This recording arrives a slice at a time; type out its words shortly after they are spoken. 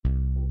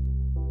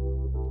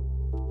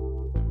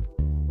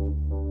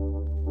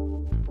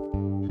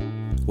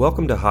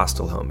Welcome to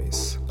Hostel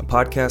Homies, a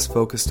podcast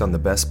focused on the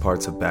best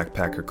parts of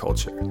backpacker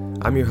culture.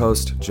 I'm your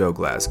host, Joe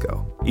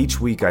Glasgow.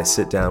 Each week I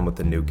sit down with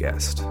a new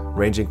guest,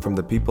 ranging from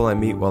the people I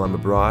meet while I'm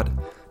abroad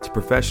to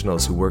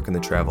professionals who work in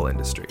the travel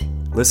industry.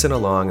 Listen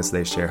along as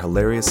they share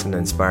hilarious and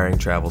inspiring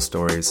travel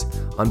stories,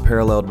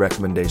 unparalleled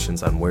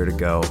recommendations on where to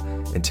go,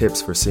 and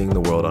tips for seeing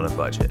the world on a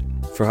budget.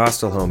 For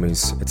Hostel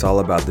Homies, it's all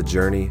about the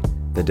journey,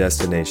 the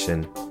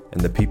destination, and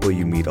the people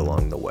you meet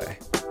along the way.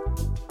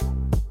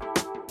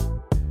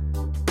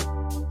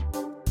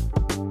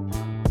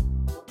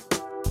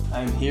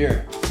 I'm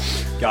here.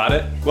 Got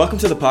it? Welcome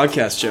to the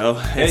podcast, Joe.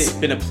 Hey. It's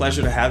been a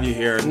pleasure to have you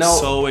here. I'm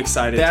so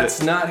excited.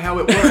 That's not how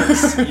it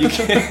works.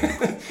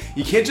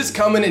 You can't just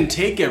come in and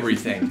take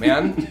everything,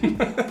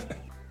 man.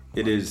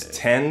 It is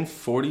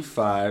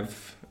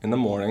 10:45 in the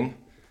morning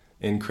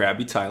in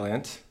Krabi,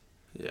 Thailand.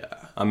 Yeah.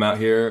 I'm out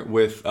here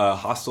with a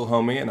hostel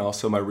homie and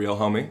also my real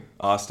homie,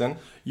 Austin.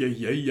 Yeah.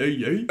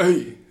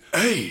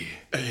 Hey.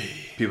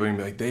 People are gonna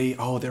be like,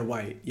 they're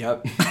white.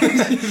 Yep.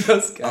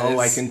 Those guys. Oh,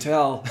 I can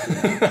tell.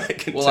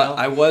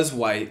 I was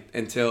white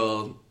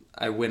until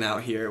I went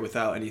out here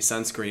without any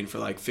sunscreen for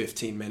like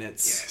 15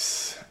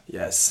 minutes.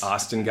 Yes.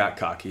 Austin got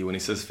cocky. When he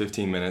says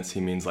 15 minutes,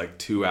 he means like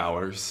 2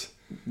 hours.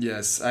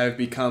 Yes, I have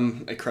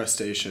become a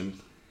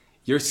crustacean.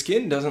 Your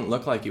skin doesn't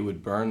look like it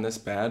would burn this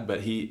bad, but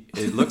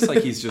it looks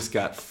like he's just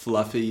got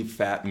fluffy,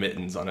 fat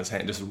mittens on his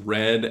hand, just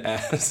red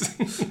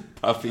as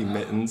puffy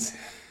mittens.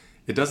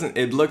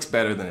 It looks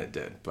better than it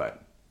did,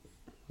 but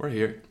we're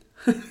here.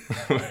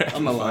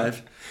 I'm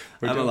alive.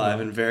 I'm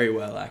alive and very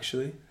well,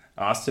 actually.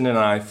 Austin and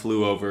I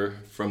flew over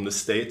from the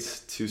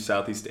States to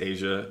Southeast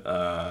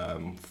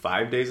Asia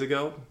 5 days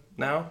ago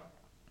now.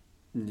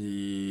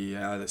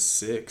 Yeah, the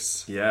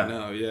 6th. Yeah.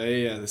 No,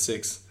 yeah, the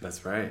 6th.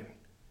 That's right.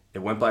 It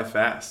went by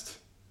fast.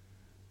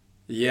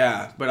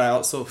 Yeah, but I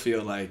also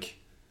feel like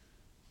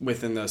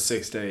within those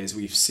 6 days,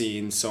 we've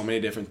seen so many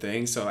different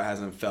things, so it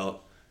hasn't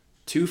felt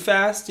too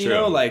fast, you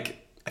know? Like,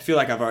 I feel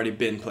like I've already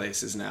been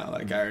places now.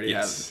 Like, I already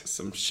have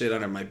some shit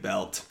under my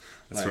belt.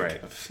 That's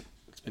right.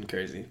 It's been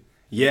crazy.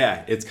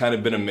 Yeah, it's kind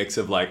of been a mix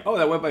of like, oh,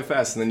 that went by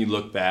fast, and then you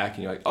look back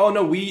and you're like, oh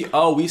no,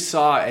 we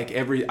saw like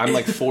I'm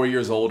like 4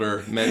 years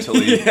older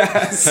mentally.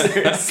 Yeah,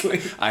 seriously.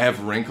 I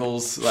have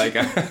wrinkles, like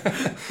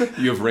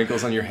you have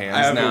wrinkles on your hands now.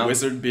 I have now. a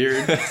wizard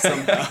beard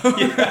somehow.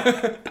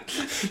 Yeah.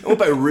 It went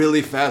by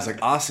really fast.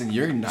 Like, Austin,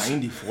 you're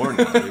 94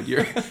 now, dude.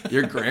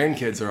 Your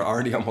grandkids are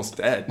already almost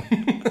dead.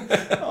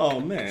 Oh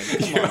man,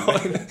 come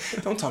on, man.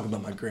 Don't talk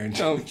about my grandkids.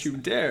 Don't you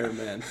dare,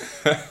 man.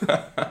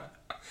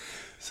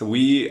 So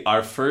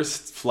our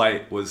first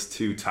flight was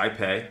to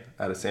Taipei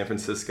out of San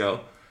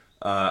Francisco.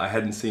 I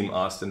hadn't seen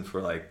Austin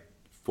for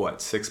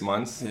 6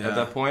 months at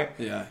that point.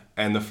 Yeah.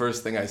 And the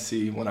first thing I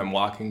see when I'm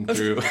walking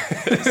through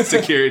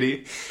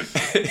security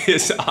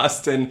is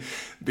Austin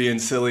being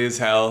silly as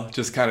hell,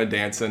 just kind of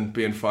dancing,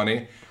 being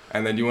funny.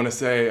 And then you want to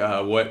say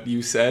what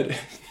you said?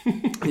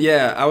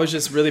 Yeah, I was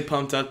just really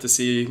pumped up to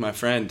see my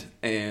friend.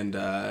 And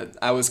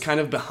I was kind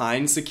of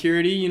behind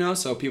security, you know,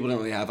 so people didn't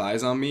really have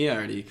eyes on me. I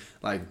already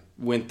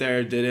went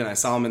there, did it, and I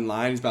saw him in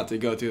line. He's about to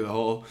go through the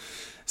whole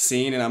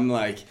scene, and I'm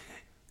like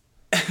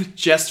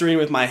gesturing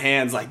with my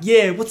hands like,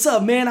 yeah, what's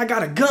up, man? I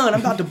got a gun. I'm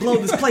about to blow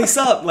this place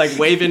up. Like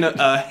waving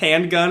a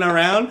handgun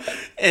around.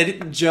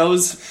 And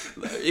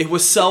it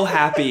was so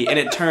happy, and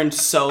it turned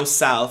so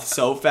south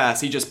so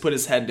fast. He just put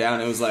his head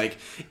down. It was like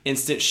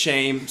instant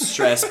shame,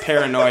 stress,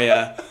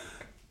 paranoia.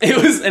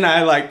 And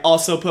I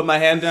also put my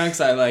hand down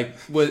because I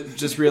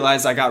just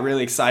realized I got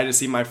really excited to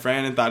see my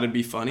friend and thought it'd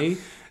be funny,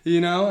 you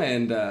know,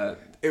 and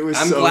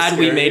I'm glad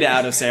scary. we made it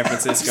out of San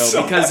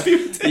Francisco because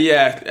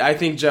I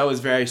think Joe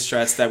is very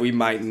stressed that we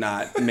might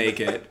not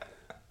make it.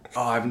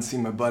 Oh, I haven't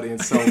seen my buddy in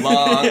so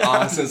long.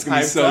 Austin's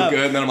gonna be so up.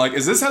 good. And then I'm like,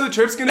 is this how the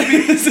trip's gonna be?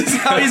 Is this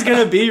how he's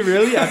gonna be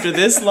really after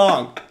this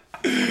long?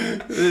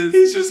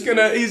 He's just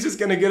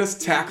gonna get us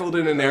tackled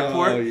in an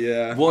airport. Oh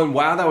yeah. Well, and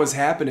while that was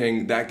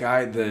happening, that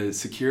guy, the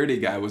security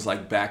guy, was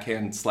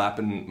backhand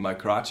slapping my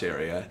crotch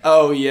area.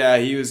 Oh yeah,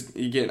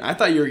 I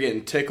thought you were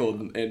getting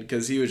tickled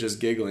because he was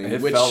just giggling.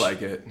 It felt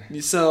like it.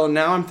 So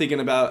now I'm thinking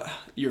about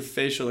your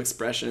facial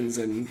expressions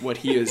and what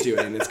he was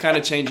doing. It's kind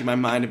of changing my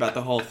mind about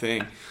the whole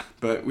thing.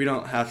 But we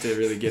don't have to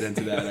really get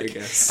into that, I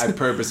guess. I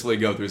purposefully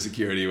go through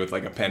security with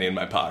a penny in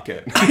my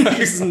pocket.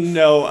 Just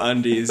no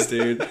undies,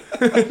 dude.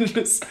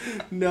 Just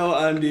no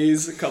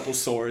undies, a couple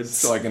swords.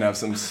 So I can have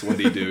some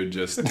sweaty dude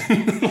just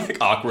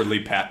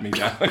awkwardly pat me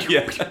down.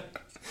 Yeah.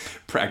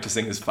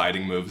 Practicing his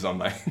fighting moves on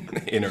my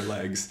inner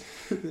legs.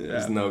 Yeah.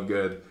 It's no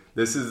good.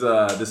 This is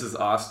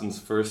Austin's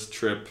first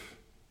trip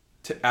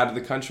out of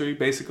the country,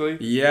 basically.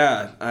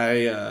 Yeah,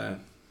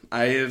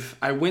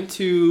 I went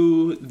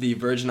to the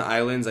Virgin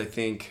Islands, I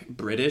think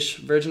British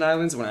Virgin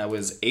Islands, when I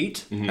was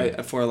 8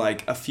 for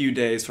a few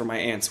days for my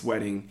aunt's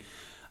wedding.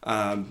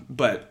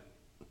 But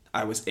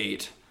I was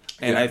 8.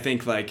 And I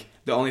think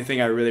the only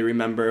thing I really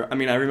remember, I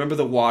remember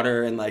the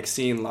water and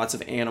seeing lots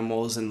of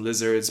animals and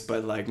lizards,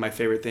 but my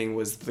favorite thing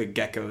was the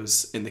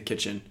geckos in the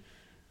kitchen.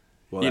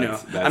 Well,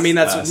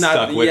 that's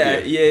not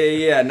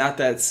yeah. Not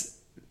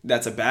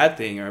that's a bad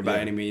thing or by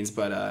any means,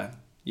 but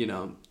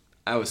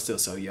I was still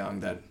so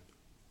young that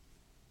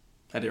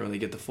I didn't really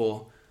get the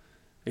full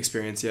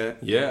experience yet.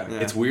 Yeah.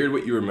 It's weird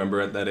what you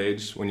remember at that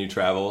age when you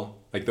travel.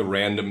 Like the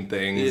random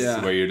things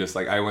where you're just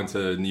like, I went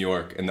to New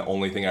York and the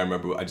only thing I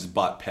remember, I just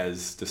bought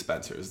Pez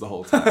dispensers the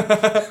whole time.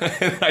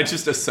 And I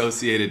just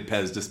associated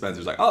Pez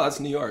dispensers like, oh, that's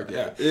New York.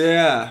 Yeah.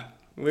 Yeah.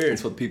 Weird.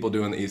 That's what people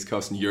do on the East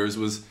Coast. And yours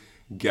was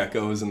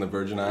geckos in the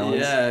Virgin Islands.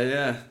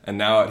 Yeah. And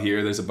now out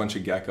here, there's a bunch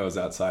of geckos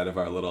outside of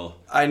our little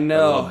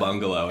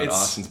bungalow, and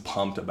Austin's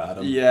pumped about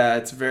them. Yeah,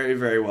 it's very,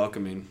 very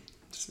welcoming.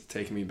 Just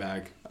taking me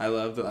back. I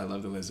love the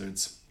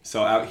lizards.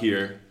 So out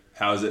here,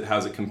 how's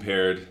it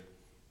compared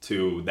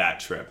to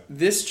that trip?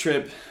 This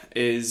trip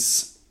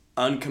is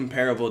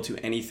uncomparable to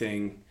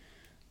anything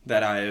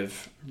that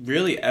I've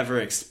really ever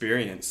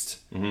experienced.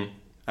 Mm-hmm.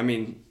 I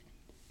mean,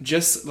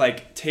 just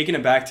like taking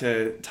it back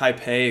to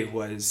Taipei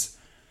was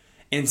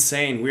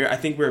insane. I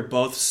think we were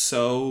both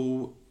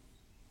so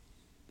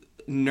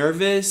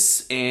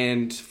nervous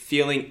and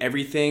feeling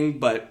everything,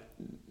 but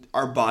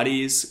our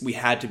bodies, we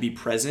had to be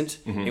present.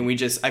 Mm-hmm.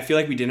 And I feel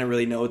like we didn't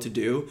really know what to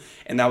do.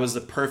 And that was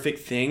the perfect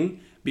thing,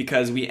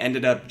 because we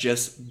ended up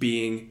just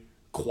being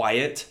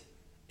quiet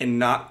and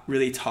not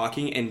really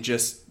talking and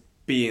just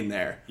being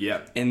there.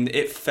 Yeah. And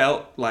it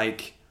felt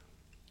like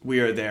we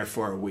were there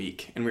for a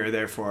week, and we were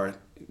there for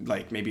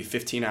like maybe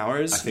 15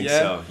 hours. I think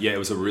so. Yeah, it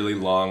was a really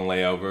long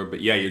layover, but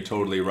yeah, you're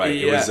totally right.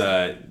 Yeah. It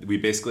was we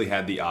basically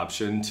had the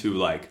option to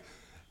like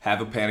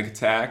have a panic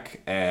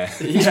attack and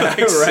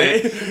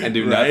right? sit and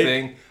do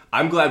nothing.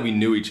 I'm glad we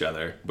knew each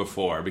other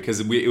before, because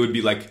it would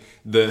be like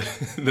the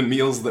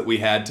meals that we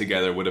had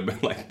together would have been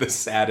like the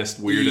saddest,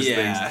 weirdest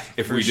things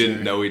if we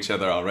didn't know each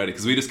other already,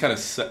 because we just kind of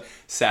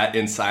sat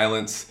in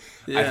silence.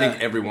 I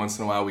think every once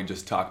in a while we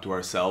just talk to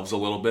ourselves a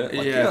little bit.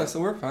 Like,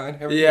 so we're fine.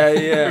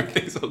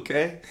 Everything's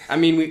okay. I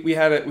mean, we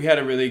had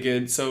a really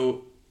good.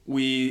 So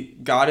we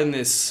got in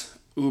this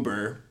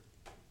Uber,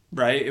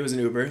 right? It was an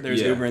Uber.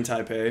 There's Uber in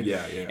Taipei.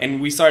 Yeah.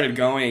 And we started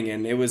going,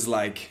 and it was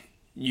like,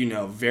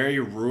 very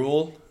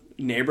rural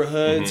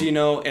neighborhoods.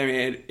 Mm-hmm. I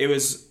mean, it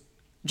was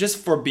just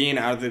for being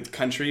out of the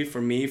country for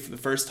me for the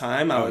first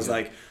time. I was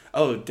like,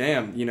 oh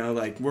damn,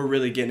 like we're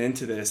really getting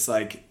into this.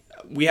 Like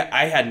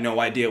I had no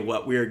idea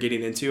what we were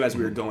getting into as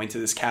we were going to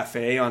this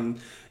cafe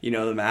on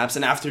the maps.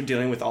 And after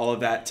dealing with all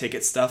of that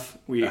ticket stuff,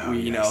 we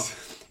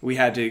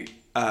had to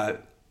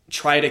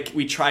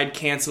we tried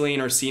canceling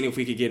or seeing if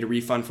we could get a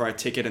refund for our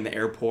ticket in the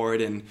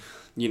airport, and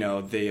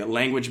the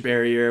language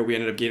barrier, we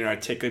ended up getting our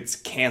tickets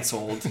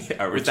canceled.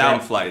 Our return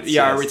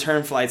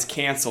flights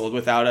canceled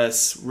without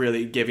us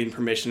really giving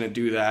permission to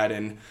do that.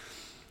 And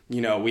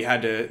we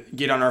had to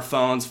get on our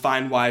phones,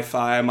 find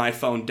Wi-Fi. My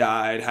phone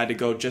died. Had to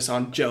go just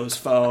on Joe's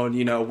phone.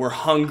 We're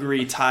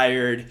hungry,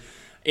 tired,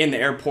 in the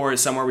airport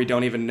somewhere we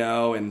don't even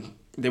know. And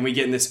then we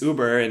get in this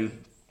Uber,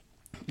 and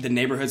the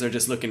neighborhoods are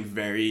just looking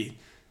very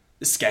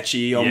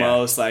sketchy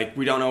almost. Like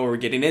we don't know what we're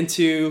getting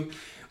into.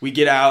 We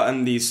get out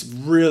on these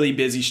really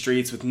busy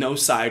streets with no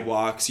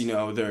sidewalks.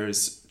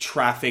 There's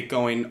traffic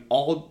going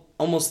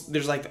almost,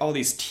 there's like all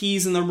these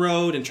T's in the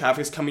road, and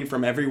traffic's coming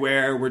from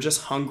everywhere. We're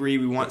just hungry.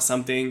 We want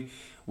something.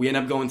 We end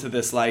up going to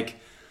this like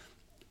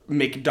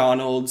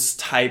McDonald's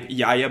type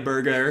Yaya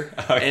burger.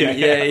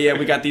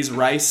 We got these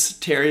rice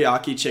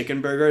teriyaki chicken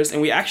burgers, and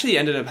we actually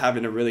ended up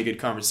having a really good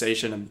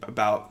conversation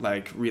about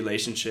like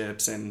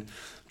relationships and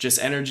just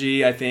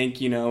energy, I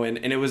think, and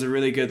it was a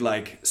really good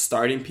like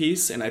starting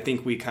piece. And I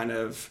think we kind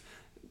of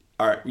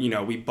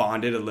we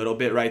bonded a little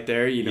bit right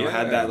there,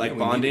 had that like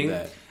bonding.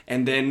 That.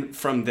 And then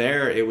from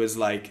there, it was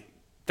like,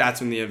 that's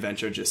when the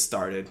adventure just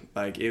started.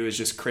 Like it was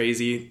just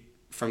crazy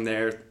from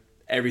there.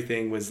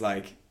 Everything was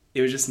like,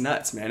 it was just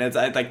nuts, man.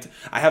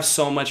 I have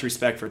so much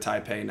respect for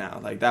Taipei now.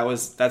 Like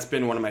that's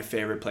been one of my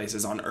favorite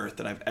places on earth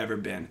that I've ever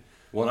been.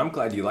 Well, I'm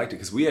glad you liked it,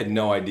 because we had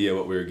no idea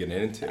what we were getting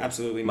into.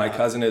 Absolutely not. My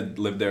cousin had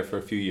lived there for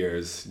a few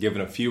years,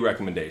 given a few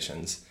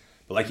recommendations.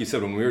 But like you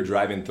said, when we were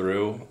driving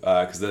through,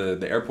 because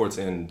the airport's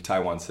in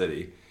Taiwan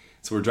City,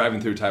 so we're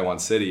driving through Taiwan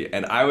City,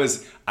 and I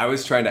was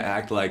trying to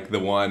act like the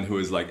one who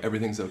was like,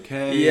 everything's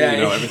okay,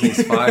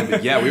 everything's fine.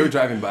 But we were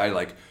driving by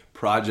like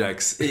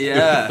projects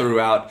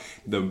throughout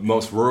the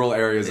most rural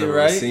areas I've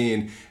ever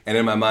seen. And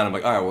in my mind, I'm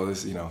like, all right, well,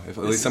 this, at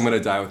least I'm going to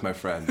die with my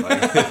friend.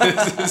 Like,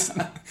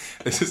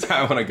 this is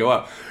how I want to go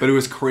out. But it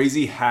was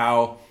crazy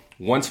how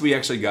once we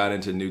actually got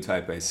into New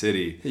Taipei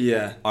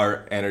City,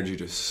 our energy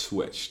just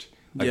switched.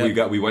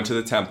 Like we went to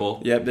the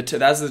temple. Yeah,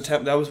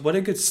 that was what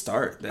a good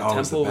start. That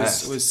temple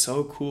was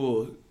so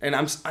cool. And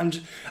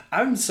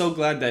I'm so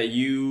glad that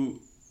you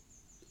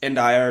and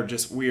I are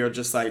just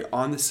like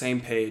on the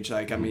same page.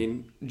 Like, I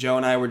mean, Joe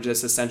and I were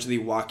just essentially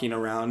walking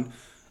around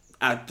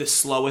at the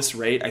slowest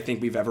rate I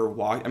think we've ever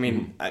walked. I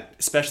mean,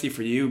 especially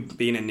for you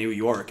being in New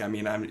York. I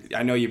mean,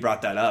 I know you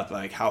brought that up,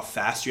 like how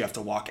fast you have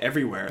to walk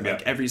everywhere.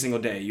 Like every single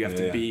day you have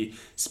to be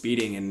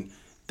speeding, and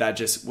that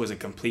just was a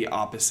complete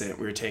opposite.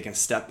 We were taking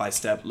step by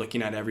step,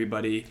 looking at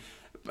everybody,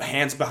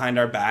 hands behind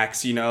our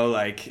backs,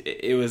 like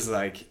it was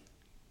like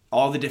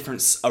all the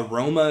different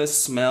aromas,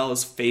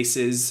 smells,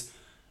 faces,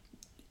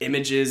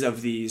 images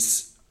of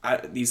these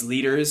these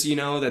leaders, you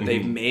know, that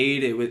they've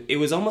made. It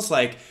was almost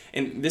like,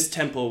 and this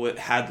temple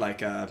had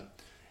like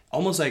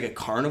almost like a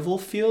carnival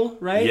feel,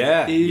 right?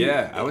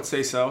 Yeah, I would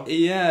say so.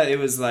 Yeah, it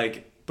was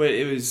like, but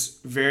it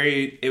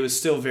was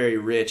still very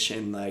rich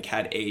and like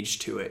had age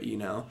to it, you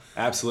know?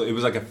 Absolutely. It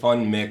was like a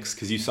fun mix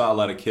because you saw a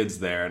lot of kids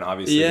there, and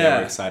obviously they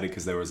were excited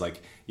because there was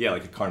like a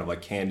carnival,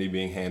 like candy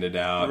being handed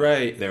out.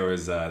 Right. There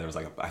was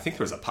like I think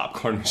there was a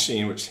popcorn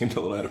machine, which seemed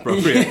a little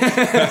inappropriate.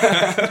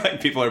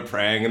 Like people are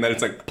praying, and then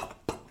it's like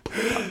pop, pop,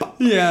 pop, pop.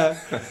 Yeah.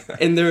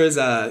 And there was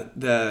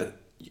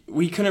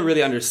we couldn't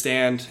really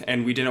understand,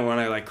 and we didn't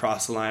want to like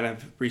cross the line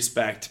of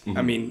respect.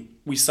 I mean,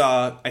 we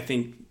saw, I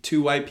think,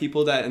 2 white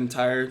people that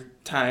entire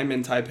time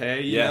in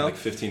Taipei, you know? Like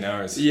 15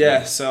 hours.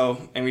 Yeah,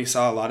 so, and we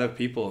saw a lot of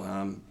people.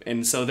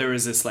 And so there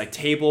was this like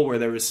table where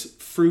there was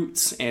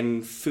fruits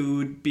and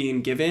food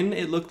being given,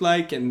 it looked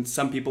like, and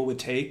some people would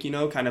take, you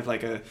know, kind of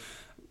like a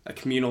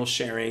communal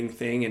sharing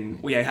thing.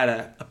 And we had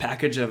a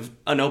package of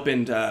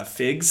unopened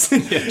figs.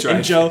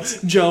 And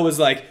Joe was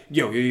like,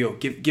 yo,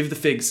 give the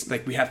figs.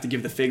 Like, we have to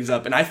give the figs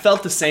up. And I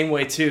felt the same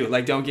way too.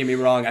 Like, don't get me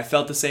wrong, I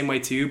felt the same way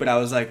too, but I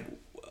was like,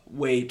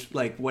 wait,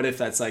 like, what if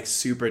that's like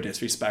super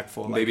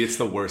disrespectful? Like, maybe it's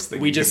the worst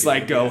thing. We just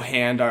like go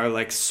hand our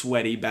like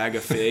sweaty bag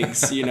of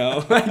figs, you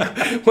know?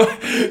 And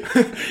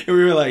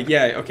we were like,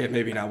 yeah, okay,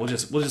 maybe not. We'll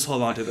just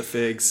hold on to the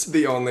figs.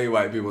 The only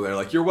white people there,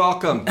 like, you're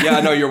welcome. Yeah,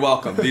 no, you're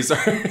welcome. These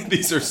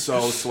are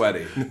so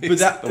sweaty.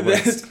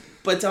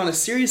 But on a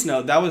serious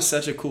note, that was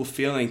such a cool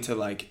feeling to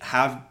like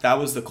have. That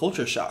was the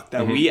culture shock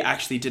that we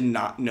actually did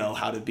not know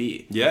how to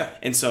be. Yeah.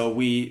 And so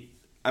we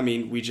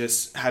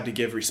just had to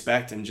give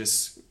respect and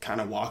just kind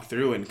of walk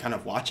through and kind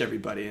of watch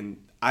everybody. And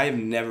I have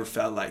never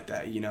felt like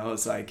that, you know?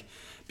 It's like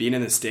being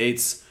in the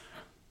States,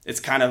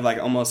 it's kind of like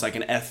almost like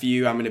an F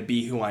you, I'm going to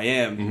be who I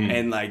am.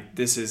 And like,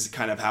 this is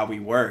kind of how we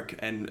work.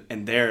 And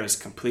there is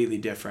completely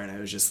different. It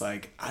was just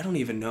like, I don't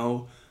even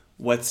know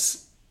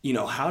what's, you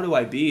know, how do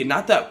I be?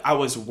 Not that I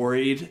was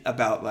worried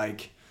about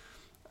like,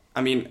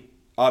 I mean,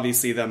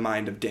 obviously the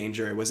mind of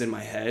danger was in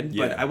my head,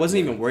 but I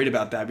wasn't even worried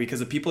about that because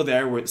the people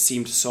there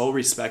seemed so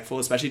respectful,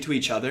 especially to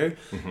each other,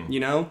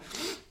 you know?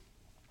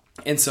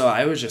 And so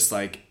I was just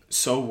like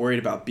so worried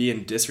about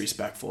being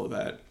disrespectful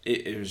that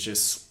it was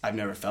just, I've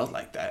never felt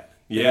like that.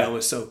 Yeah. It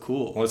was so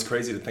cool. Well, it's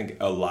crazy to think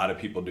a lot of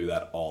people do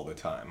that all the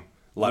time.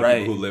 A lot of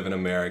people who live in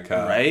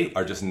America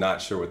are just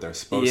not sure what they're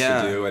supposed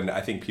to do. And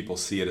I think people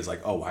see it as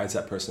like, oh, why is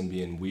that person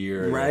being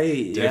weird? Or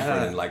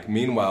different. And like,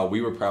 meanwhile, we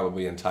were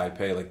probably in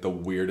Taipei, like the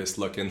weirdest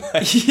looking. Like,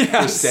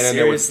 we're standing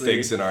there with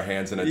figs in our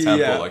hands in a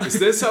temple. Like, is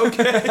this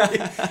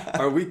okay?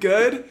 Are we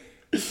good?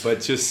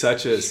 But just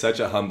such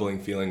a humbling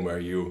feeling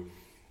where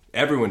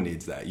everyone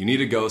needs that. You need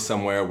to go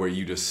somewhere where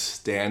you just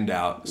stand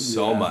out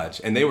so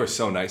much. And they were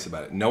so nice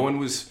about it. No one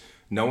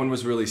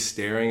was really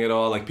staring at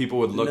all. Like, people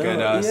would look at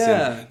us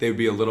and they would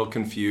be a little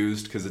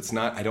confused because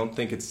I don't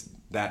think it's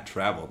that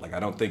traveled. Like,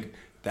 I don't think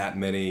that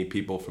many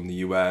people from the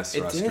U.S.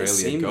 or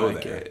Australia go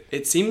there.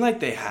 It seemed like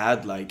they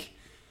had like,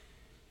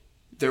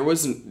 there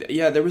was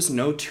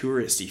no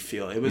touristy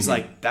feel. It was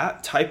like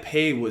that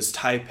Taipei was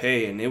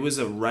Taipei, and it was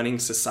a running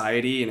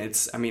society, and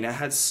it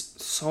had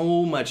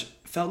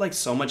felt like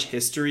so much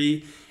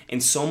history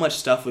and so much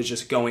stuff was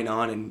just going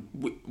on, and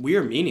we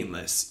are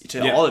meaningless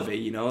to all of it,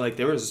 you know? Like,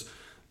 there was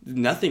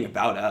nothing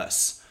about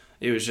us.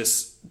 It was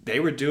just they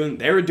were doing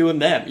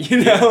them,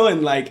 you know?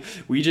 And like,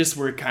 we just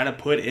were kind of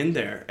put in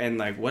there, and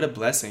like, what a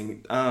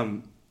blessing.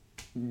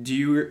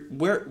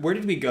 Where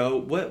did we go?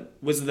 What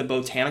was the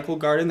botanical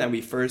garden that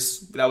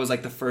was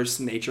like the first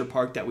nature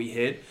park that we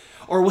hit?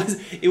 Or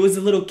it was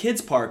a little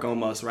kids park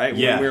almost, right?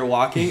 Yeah. When we were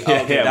walking. We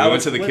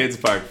went to the kids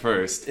park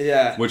first.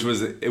 Yeah. Which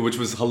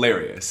was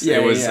hilarious. Yeah,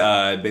 it was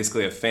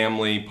basically a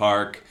family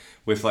park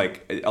with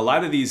like a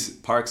lot of these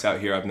parks out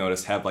here I've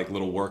noticed have like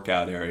little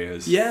workout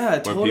areas. Yeah,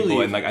 totally.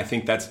 People, and like I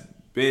think that's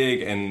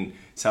big in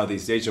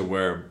Southeast Asia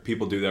where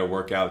people do their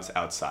workouts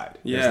outside.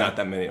 Yeah. There's not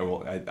that many,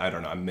 I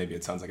don't know, maybe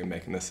it sounds like I'm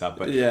making this up,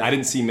 but I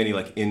didn't see many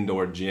like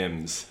indoor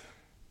gyms.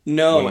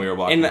 No, when we were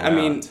walking around. I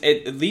mean,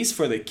 at least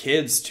for the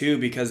kids too,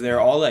 because they're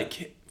all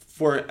like,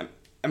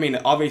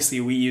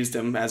 obviously we used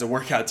them as a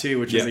workout too,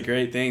 which is a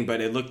great thing,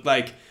 but it looked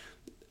like,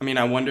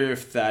 I wonder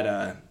if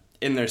that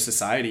in their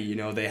society, you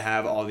know, they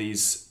have all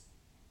these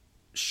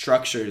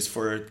structures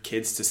for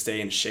kids to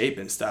stay in shape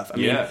and stuff. I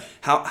mean,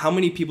 how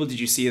many people did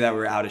you see that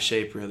were out of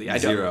shape really?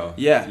 Zero.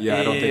 Yeah,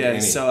 I don't think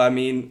any. So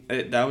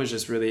that was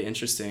just really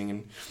interesting,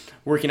 and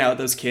working out with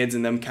those kids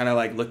and them kind of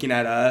like looking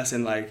at us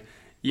and like,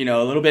 you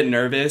know, a little bit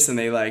nervous, and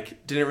they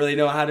like didn't really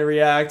know how to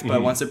react,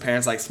 but once their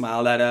parents like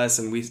smiled at us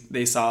and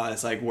they saw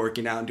us like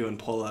working out and doing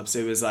pull-ups,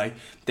 it was like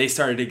they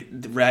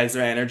started to raise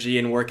their energy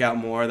and work out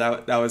more.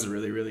 That was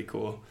really, really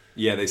cool.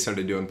 Yeah, they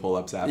started doing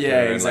pull-ups after.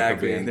 Yeah,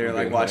 exactly. And they were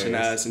like watching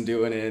us and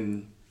doing it,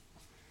 and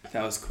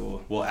that was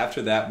cool. Well,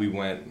 after that we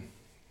went,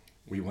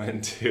 we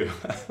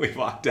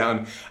walked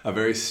down a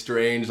very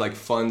strange, like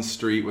fun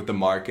street with the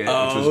market,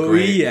 which was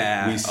great.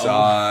 Yeah. We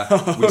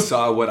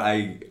saw what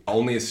I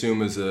only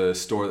assume is a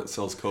store that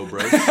sells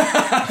cobras.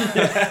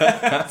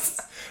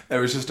 There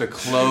was just a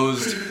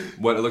closed,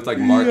 what it looked like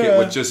market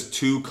with just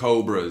 2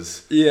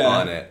 cobras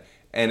on it.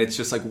 And it's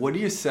just like, what do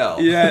you sell?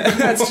 Yeah,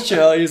 that's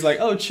chill. He's like,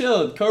 oh,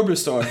 chill, Cobra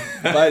store.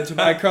 To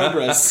buy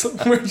Cobras.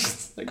 We're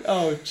just like,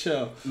 oh,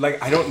 chill.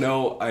 Like, I don't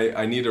know.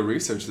 I need to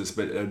research this,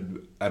 but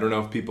I don't know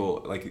if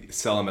people like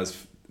sell them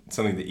as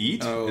something to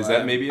eat. Oh, is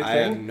that maybe a thing? I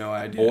have no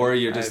idea. Or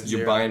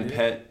you're buying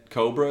pet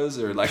cobras,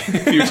 or like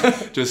if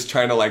you're just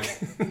trying to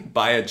like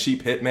buy a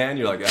cheap hitman,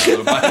 you're like, I'm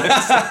gonna buy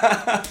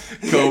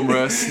this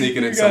cobra,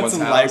 sneaking in someone's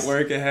some house. light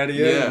work ahead of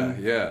you.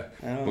 Yeah.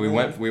 We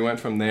went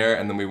from there,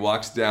 and then we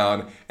walked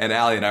down an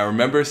alley, and I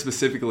remember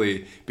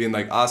specifically being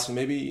like, Austin,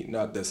 maybe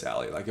not this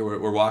alley. Like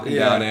we're walking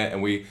down it,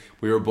 and we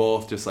were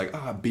both just like,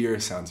 beer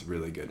sounds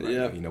really good right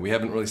now. You know, we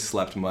haven't really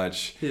slept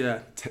much.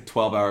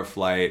 12-hour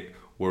flight.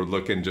 We're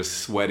looking just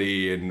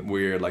sweaty, and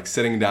we're like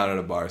sitting down at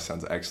a bar.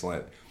 Sounds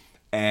excellent.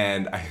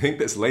 And I think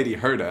this lady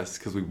heard us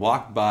because we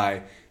walked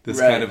by this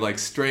kind of like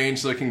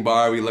strange looking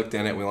bar. We looked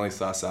in it. We only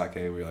saw sake.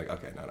 We were like,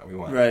 okay, no, we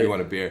want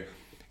a beer.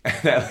 And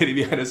that lady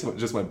behind us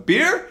just went,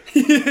 beer?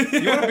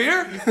 You want a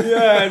beer?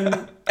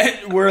 Yeah,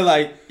 and we're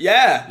like,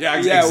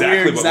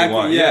 exactly what we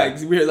want.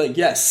 Yeah, we're like,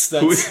 yes.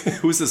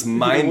 Who's this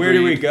mind Where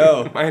do we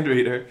go? Mind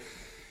reader.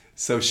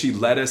 So she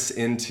led us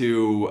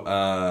into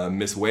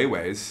Miss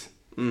Weiwei's.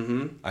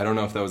 Mm-hmm. I don't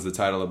know if that was the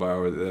title of the bar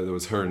or that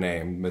was her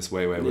name. Miss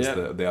Weiwei was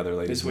the other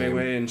lady's name.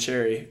 Miss Weiwei and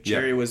Cherry.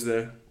 Cherry was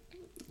the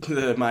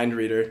mind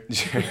reader.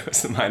 Cherry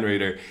was the mind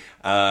reader.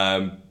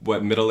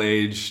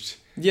 Middle-aged?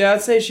 Yeah,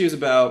 I'd say she was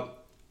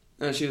about,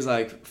 she was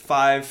like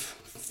 5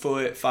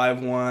 foot,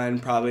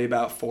 5'1", probably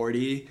about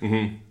 40.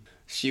 Mm-hmm.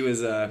 She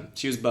was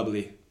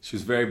bubbly. She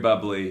was very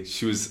bubbly.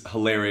 She was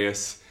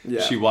hilarious.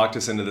 Yeah. She walked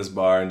us into this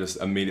bar and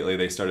just immediately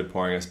they started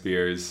pouring us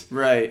beers.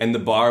 Right. And the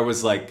bar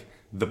was like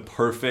the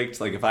perfect,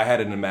 like if I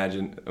had an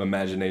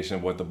imagination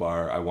of what the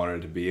bar I wanted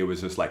it to be, it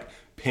was just like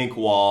pink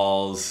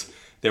walls.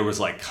 There was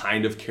like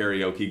kind of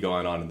karaoke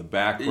going on in the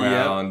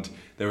background. Yep.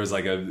 There was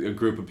like a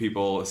group of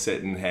people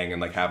sitting, hanging,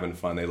 like having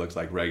fun. They looked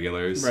like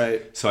regulars.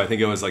 Right. So I think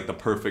it was like the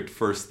perfect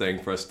first thing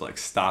for us to like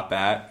stop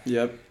at.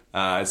 Yep.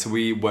 So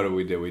what did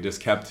we do? We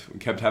just kept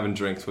having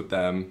drinks with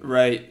them.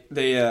 Right.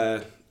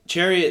 They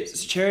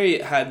Cherry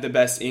had the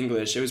best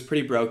English. It was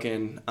pretty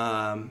broken.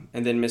 And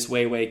then Miss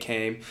Weiwei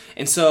came.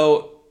 And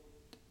so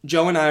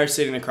Joe and I are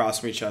sitting across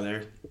from each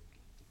other,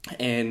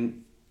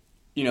 and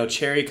you know,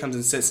 Cherry comes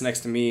and sits next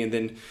to me, and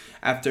then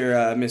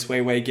after Miss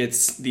Weiwei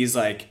gets these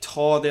like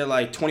tall, they're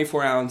like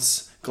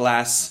 24-ounce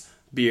glass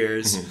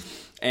beers,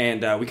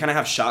 and we kind of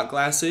have shot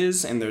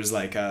glasses, and there's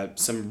like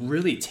some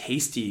really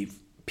tasty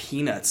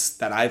peanuts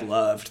that I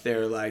loved.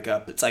 They're like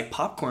it's like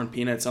popcorn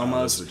peanuts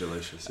almost. Those are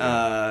delicious.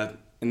 Yeah.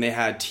 And they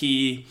had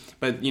tea,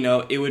 but you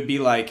know, it would be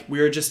like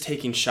we were just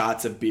taking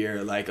shots of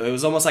beer. Like it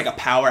was almost like a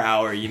power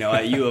hour, you know,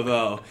 at U of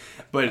O,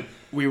 but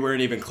we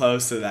weren't even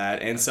close to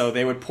that. And so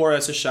they would pour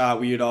us a shot.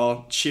 We would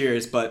all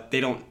cheers, but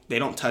they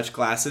don't touch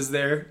glasses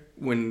there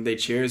when they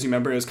cheers. You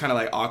remember, it was kind of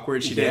like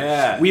awkward. She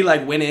did. We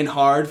like went in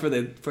hard for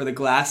the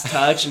glass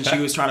touch, and she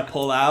was trying to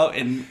pull out,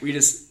 and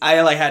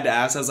I like had to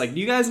ask. I was like, "Do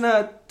you guys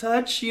not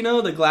touch, you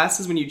know, the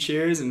glasses when you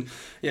cheers?" And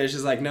yeah,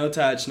 she's like, "No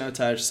touch, no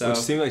touch." So which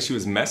seemed like she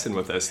was messing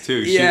with us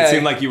too. It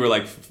seemed like you were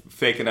like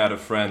faking out a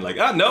friend. Like,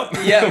 nope.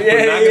 Yeah,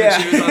 we're not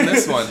gonna cheers on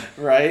this one.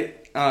 Right.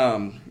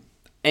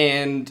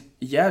 And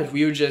yeah,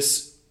 we would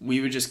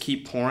just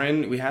keep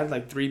pouring. We had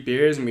like 3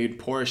 beers, and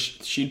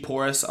she'd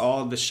pour us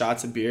all the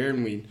shots of beer,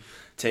 and we'd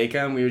take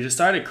them. We just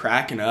started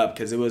cracking up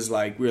because it was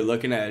like we were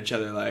looking at each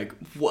other like,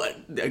 what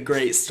a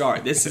great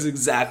start. This is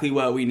exactly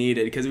what we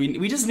needed, because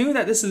we just knew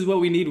that this is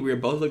what we needed. We were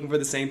both looking for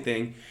the same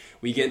thing.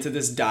 We get into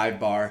this dive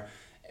bar.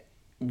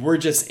 We're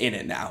just in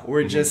it now.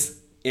 We're just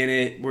in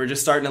it. We're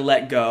just starting to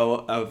let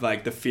go of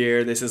like the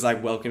fear. This is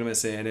like welcoming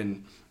us in,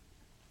 and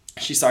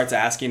she starts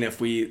asking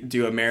if we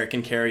do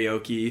American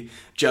karaoke.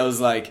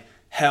 Joe's like,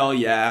 hell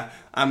yeah.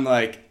 I'm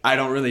like, I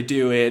don't really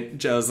do it.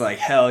 Joe's like,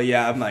 hell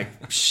yeah. I'm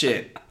like,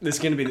 shit, this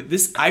is going to be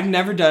this. I've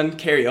never done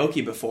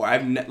karaoke before.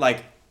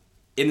 Like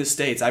in the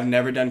States, I've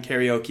never done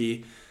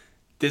karaoke.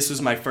 This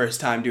was my first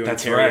time doing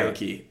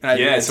karaoke. Right. And I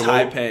did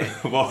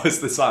Taipei. What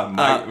was the song?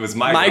 It was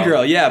My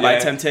Girl, by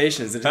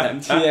Temptations.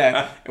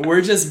 Yeah. And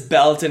we're just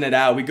belting it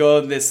out. We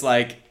go this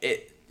like,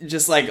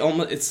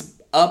 almost, it's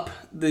up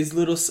these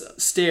little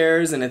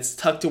stairs, and it's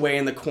tucked away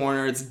in the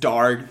corner. It's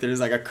dark. There's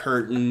like a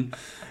curtain,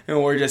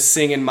 and we're just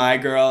singing My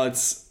Girl.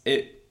 It's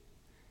like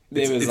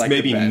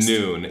maybe the best.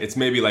 noon. It's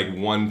maybe like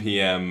 1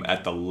 p.m.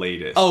 at the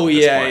latest. Oh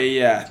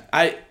yeah.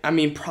 I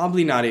mean,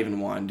 probably not even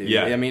 1, dude.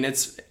 Yeah. I mean,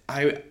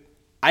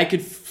 I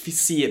could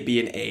see it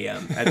being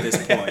AM at this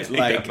point.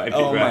 Like,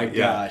 my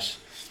gosh.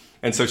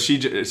 And so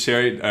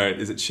Sherry,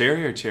 is it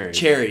Sherry or Cherry?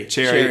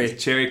 Cherry.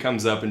 Cherry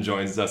comes up and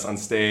joins us on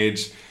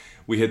stage.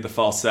 We hit the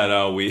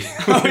falsetto. We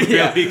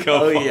really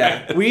go for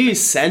it. We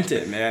sent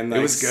it, man. Like,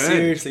 it was good.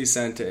 Seriously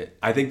sent it.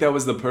 I think that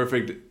was the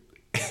perfect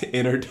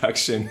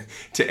introduction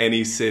to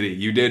any city.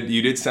 You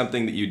did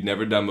something that you'd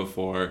never done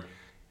before.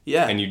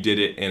 Yeah. And you did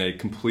it in a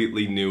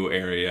completely new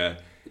area.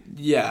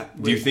 Yeah.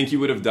 Do you think you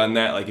would have done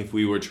that, like, if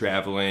we were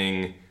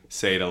traveling,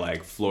 say, to,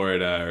 like,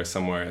 Florida or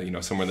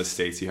somewhere, somewhere in the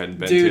States you hadn't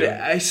been to? Dude,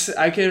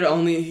 I could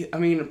only,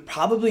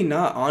 probably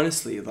not,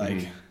 honestly.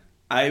 Like,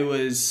 I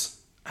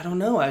don't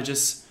know, I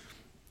just,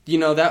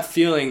 that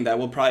feeling that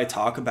we'll probably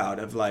talk about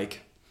of,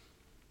 like,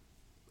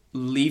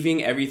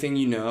 leaving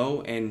everything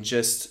and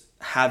just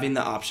having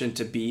the option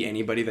to be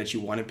anybody that you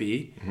want to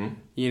be.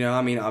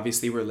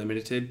 Obviously we're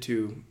limited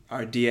to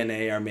our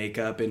DNA, our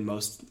makeup, and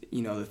most,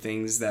 the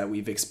things that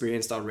we've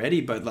experienced already.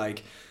 But,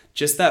 like,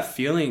 just that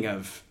feeling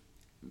of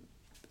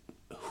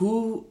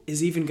who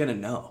is even going to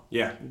know?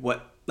 Yeah.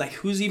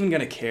 Who's even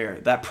going to care?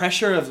 That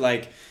pressure of,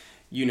 like,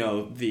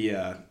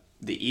 the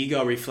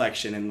ego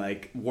reflection and,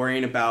 like,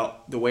 worrying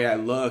about the way I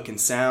look and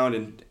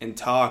sound and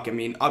talk.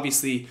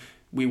 Obviously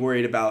we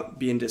worried about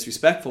being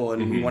disrespectful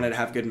and we wanted to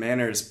have good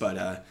manners,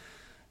 but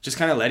just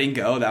kind of letting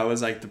go, that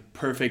was, like, the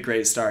perfect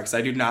great start, because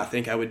I do not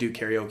think I would do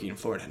karaoke in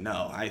Florida.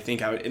 No, I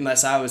think I would,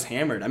 unless I was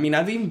hammered.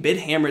 I've even been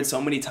hammered so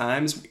many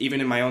times,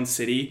 even in my own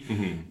city,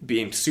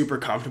 being super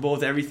comfortable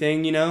with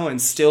everything, and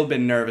still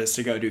been nervous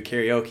to go do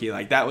karaoke.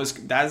 Like, that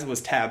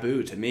was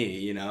taboo to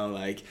me,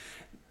 like,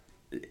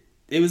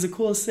 it was the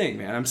coolest thing,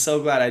 man. I'm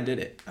so glad I did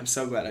it.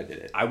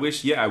 I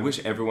wish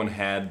everyone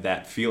had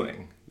that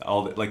feeling.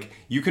 I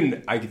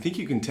think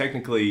you can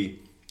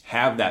technically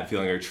have that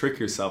feeling or trick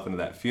yourself into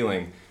that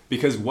feeling,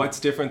 because what's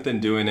different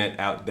than doing it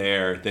out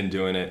there than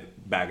doing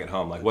it back at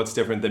home? Like, what's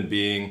different than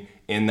being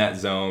in that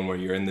zone where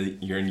you're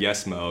in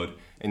yes mode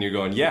and you're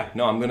going, yeah,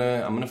 no, I'm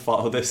gonna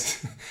follow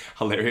this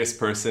hilarious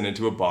person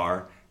into a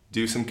bar,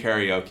 do some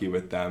karaoke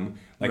with them.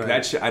 Like,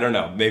 right. I don't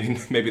know.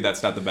 Maybe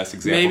that's not the best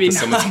example. Maybe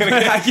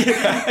not.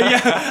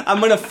 Yeah,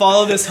 I'm gonna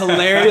follow this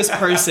hilarious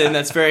person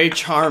that's very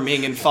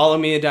charming and follow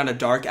me down a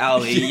dark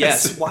alley.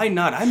 Yes, why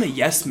not? I'm a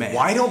yes man.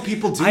 Why don't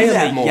people do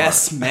that more? I am a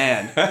yes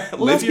man.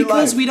 Well, that's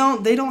because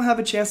they don't have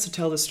a chance to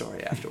tell the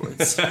story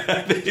afterwards.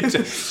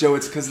 Joe,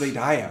 it's because they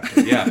die after.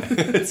 Yeah,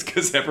 it's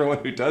because everyone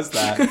who does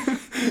that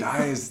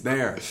dies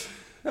there.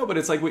 No, but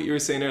it's like what you were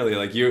saying earlier.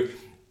 Like,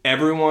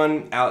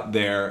 everyone out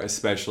there,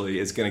 especially,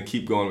 is going to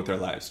keep going with their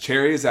lives.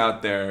 Cherry is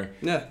out there,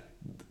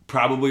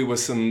 probably with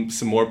some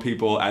more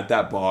people at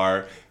that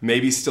bar,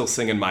 maybe still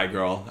singing "My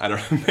Girl." I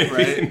don't know.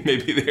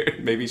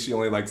 Maybe she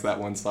only likes that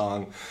one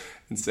song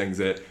and sings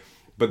it.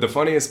 But the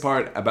funniest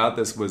part about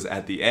this was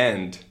at the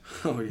end.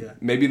 Oh yeah.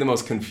 Maybe the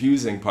most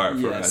confusing part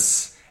for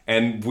us.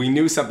 And we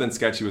knew something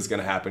sketchy was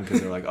going to happen,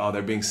 because they're like, "Oh,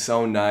 they're being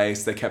so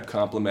nice." They kept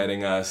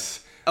complimenting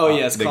us. Oh,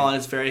 yes, calling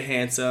us very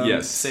handsome.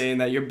 Yes. Saying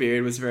that your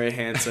beard was very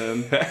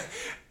handsome.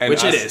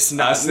 Which it is.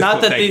 Not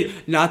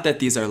that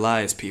these are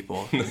lies,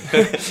 people.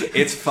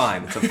 It's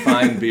fine. It's a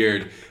fine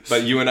beard.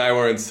 But you and I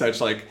were in such,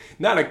 like,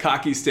 not a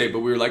cocky state, but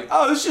we were like,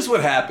 oh, this is just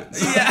what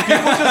happens. Yeah.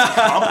 People just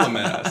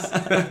compliment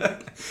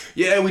us.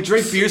 Yeah, we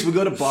drink beers, we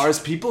go to bars,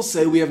 people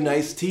say we have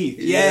nice teeth.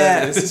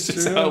 Yeah, this is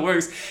just how it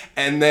works.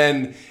 And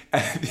then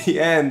at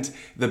the end,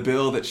 the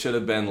bill that should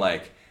have been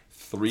like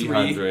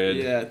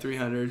 $300.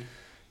 300.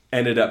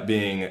 Ended up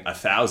being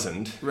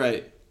 $1,000.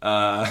 Right.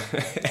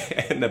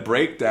 And the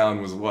breakdown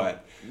was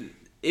what?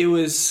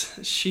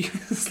 She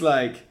was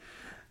like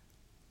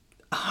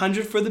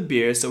 $100 for the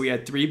beer, so we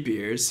had 3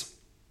 beers.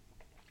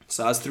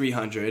 So that was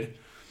 $300.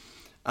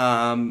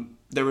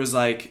 There was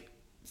like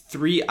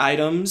 3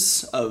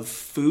 items of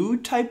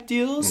food type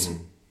deals.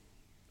 Mm-hmm.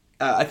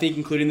 I think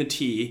including the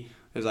tea.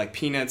 There's like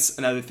peanuts,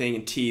 another thing,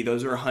 and tea.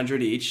 Those were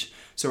 $100 each.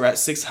 So we're at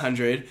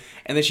 $600.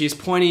 And then she's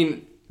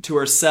pointing to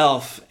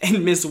herself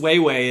and Miss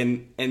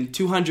Weiwei and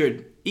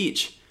 $200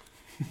 each.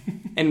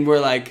 And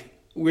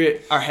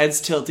our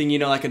heads tilting,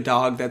 like a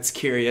dog that's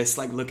curious,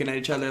 like looking at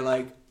each other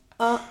like,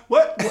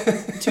 what?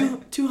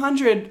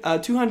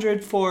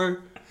 200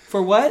 for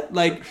what?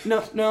 Like,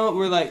 no,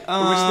 we're like,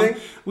 which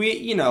thing?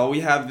 We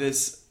have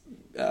this,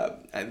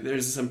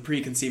 there's some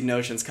preconceived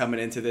notions coming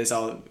into this,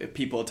 all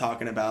people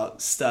talking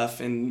about stuff.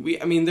 And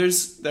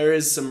there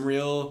is some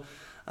real,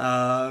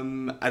 I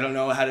don't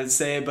know how to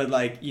say it, but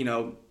like,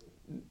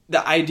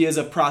 the ideas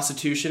of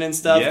prostitution and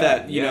stuff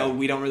that,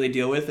 we don't really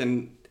deal with,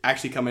 and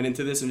actually coming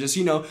into this and just,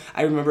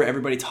 I remember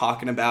everybody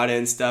talking about it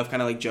and stuff,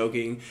 kind of like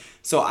joking.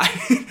 So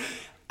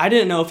I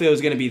didn't know if it was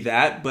going to be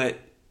that, but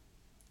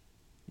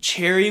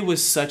Cherry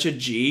was such a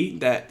G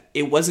that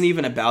it wasn't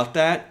even about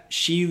that.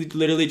 She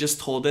literally just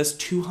told us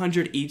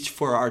 $200 each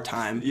for our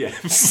time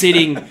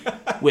sitting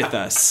with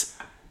us.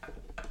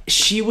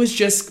 She was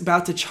just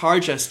about to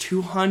charge us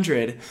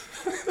 $200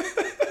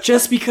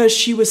 just because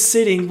she was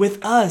sitting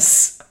with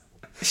us.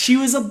 She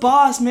was a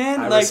boss, man.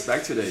 I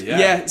respected it, yeah.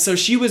 Yeah, so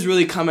she was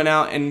really coming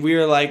out, and we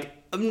were like,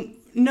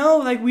 no,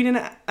 like, we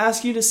didn't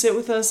ask you to sit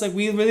with us. Like,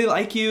 we really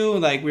like you.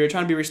 Like, we were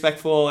trying to be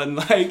respectful, and,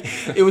 like,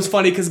 it was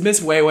funny because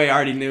Miss Weiwei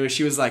already knew.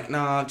 She was like,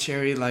 nah,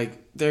 Cherry, like,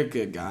 they're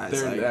good guys.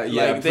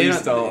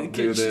 Please don't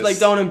do this. Like,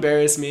 don't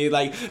embarrass me.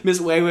 Like, Miss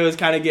Weiwei was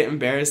kind of getting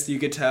embarrassed, you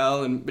could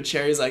tell, but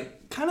Cherry's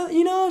like, kind of,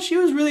 you know, she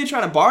was really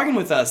trying to bargain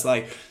with us,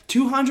 like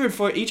 $200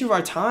 for each of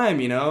our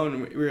time, you know,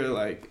 and we were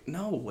like,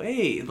 no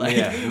way, like,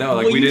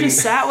 we didn't.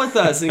 Just sat with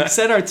us and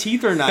said our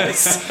teeth are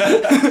nice,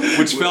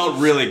 which felt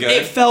really good.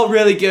 It felt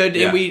really good,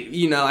 and we,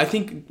 you know, I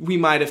think we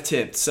might have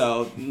tipped,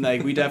 so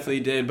like we definitely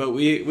did, but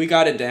we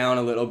got it down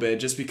a little bit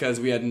just because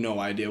we had no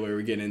idea what we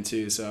were getting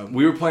into. So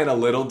we were playing a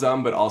little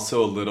dumb, but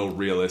also a little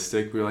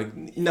realistic. We were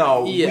like,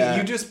 no,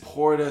 you just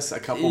poured us a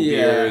couple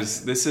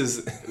beers. This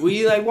is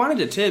we like wanted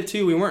to tip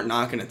too. We weren't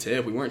not gonna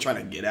tip. We weren't trying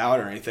to get out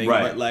or anything.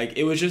 Right. But like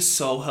it was just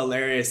so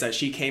hilarious that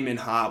she came in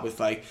hot with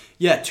like,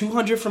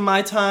 $200 for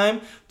my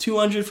time,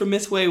 $200 for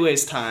Miss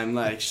Weiwei's time,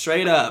 like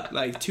straight up,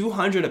 like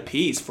 $200 a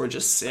piece for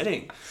just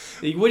sitting.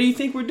 Like, what do you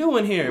think we're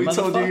doing here? We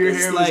told you your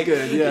hair was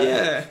good.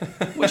 Yeah.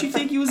 What you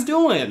think you was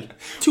doing?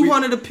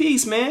 $200 a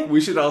piece, man. We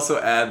should also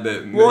add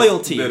that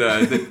royalty.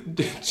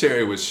 That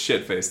Cherry was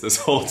shit faced this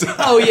whole time.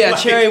 Oh yeah,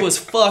 Cherry was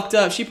fucked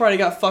up. She probably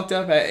got fucked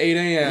up at 8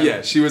 a.m.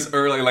 Yeah, she was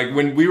early. Like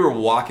when we were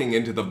walking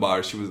into the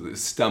bar, she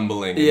was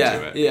stumbling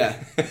into it.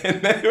 Yeah.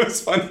 And then it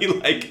was funny.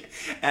 Like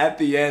at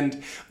the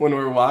end when we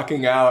were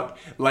walking out,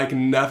 like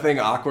nothing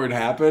awkward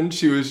happened.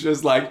 She was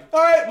just like,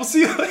 "All right, we'll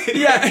see you later."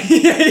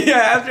 Yeah.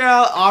 After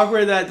how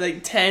awkward that like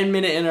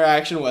 10-minute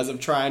interaction was of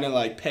trying to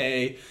like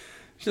pay,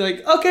 she's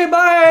like, "Okay,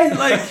 bye."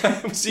 Like,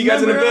 see you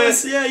guys in a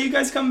bit. Yeah, you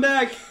guys come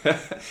back.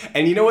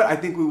 And you know what? I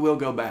think we will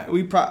go back.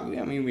 We probably.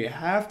 I mean, we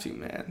have to,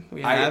 man.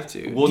 We have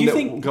to.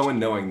 We'll go in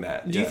knowing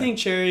that. Do you think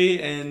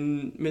Cherry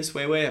and Miss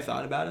Weiwei have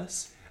thought about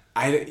us?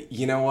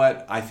 You know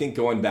what? I think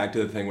going back to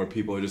the thing where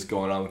people are just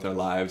going on with their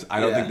lives, I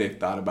don't think they've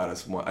thought about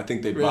us. I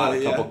think they bought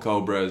a couple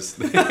Cobras.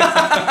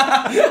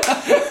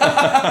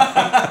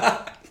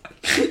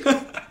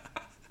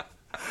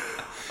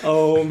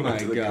 Oh my gosh.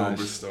 To the gosh.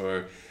 Cobra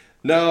store.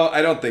 No,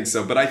 I don't think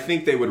so. But I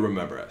think they would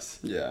remember us.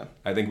 Yeah.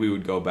 I think we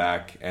would go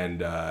back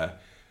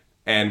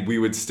and we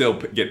would still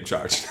get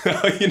charged.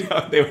 You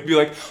know, they would be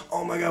like,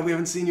 "Oh my God, we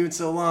haven't seen you in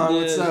so long.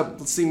 What's up?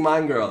 Let's sing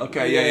Mine Girl."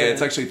 Okay, yeah.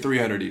 It's actually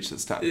 $300 each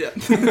this time. Yeah.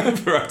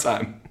 For our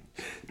time.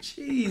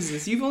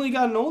 Jesus, you've only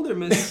gotten older,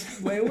 Miss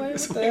Weiwei.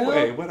 Miss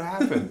Weiwei, what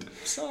happened?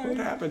 Sorry. What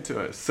happened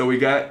to us? So we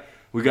got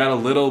a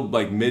little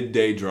like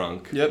midday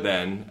drunk. Yep.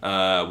 Then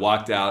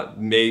walked out.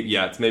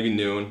 It's maybe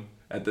noon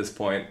at this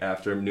point.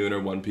 After noon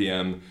or 1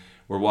 p.m.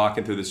 We're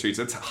walking through the streets.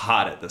 It's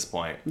hot at this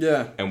point.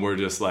 Yeah. And we're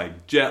just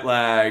like jet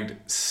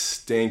lagged,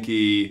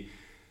 stinky,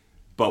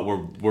 but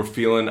we're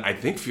feeling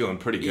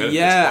pretty good.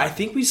 Yeah, I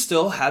think we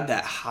still had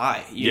that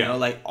high. You know,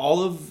 like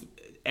all of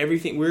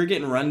everything, we were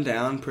getting run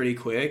down pretty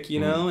quick, you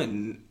know,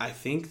 and I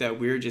think that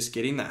we were just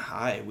getting that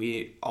high.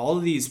 All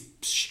of these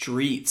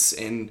streets,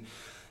 and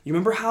you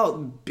remember how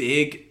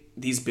big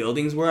these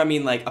buildings were? I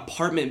mean, like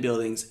apartment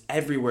buildings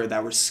everywhere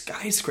that were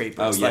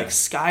skyscrapers, like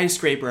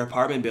skyscraper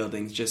apartment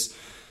buildings, just.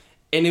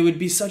 And it would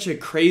be such a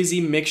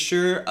crazy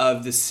mixture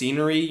of the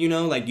scenery, you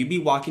know, like you'd be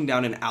walking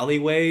down an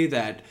alleyway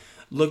that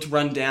looked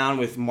run down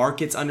with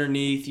markets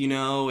underneath, you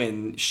know,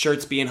 and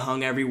shirts being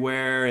hung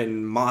everywhere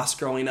and moss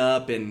growing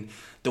up and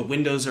the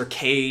windows are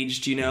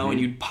caged, you know, and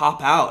you'd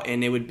pop out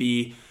and it would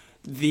be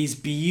these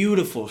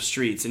beautiful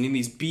streets and in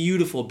these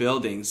beautiful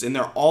buildings, and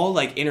they're all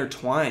like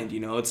intertwined, you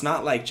know. It's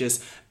not like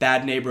just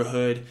bad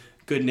neighborhood,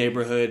 good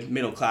neighborhood,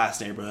 middle class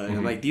neighborhood.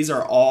 And like these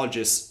are all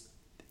just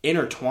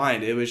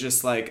intertwined. It was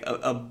just like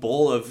a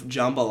bowl of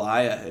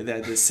jambalaya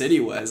that the city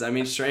was. I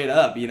mean, straight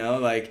up, you know.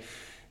 Like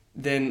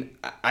then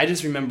I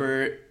just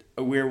remember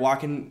we were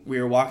walking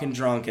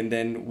drunk, and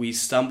then we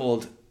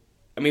stumbled.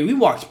 I mean, we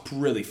walked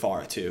really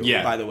far too.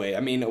 Yeah. By the way, I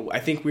mean, I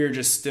think we were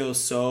just still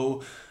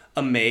so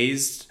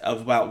amazed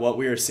about what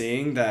we were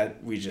seeing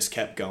that we just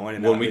kept going.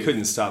 And we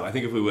couldn't stop. I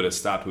think if we would have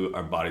stopped,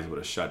 our bodies would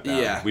have shut down.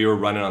 Yeah. We were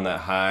running on that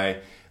high.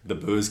 The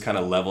booze kind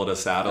of leveled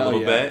us out a little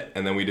bit,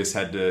 and then we just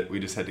had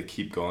to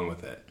keep going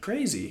with it.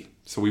 Crazy.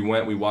 So we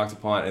walked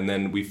upon, and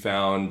then we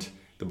found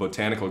the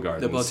Botanical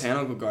Gardens. The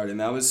Botanical Garden.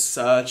 That was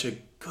such a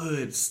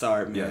good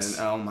start, man. Yes.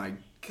 Oh my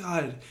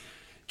God.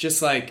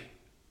 Just like,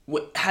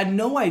 had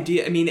no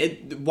idea. I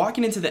mean,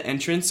 walking into the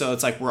entrance, so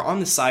it's like we're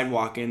on the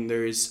sidewalk, and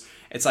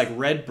it's like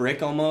red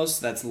brick almost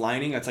that's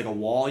lining, that's like a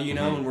wall, you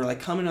know, and we're like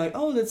coming like,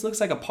 oh, this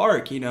looks like a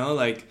park, you know,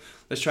 like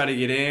let's try to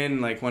get in,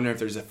 like wonder if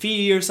there's a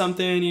fee or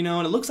something, you know,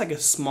 and it looks like a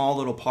small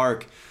little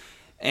park,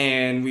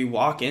 and we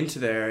walk into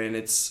there and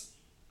it's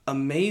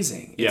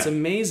amazing. It's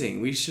amazing.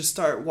 We just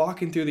start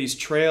walking through these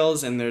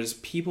trails, and there's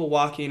people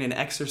walking and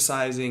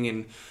exercising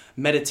and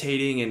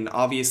meditating, and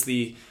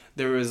obviously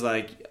there was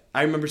like,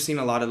 I remember seeing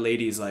a lot of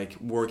ladies like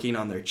working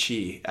on their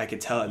chi. I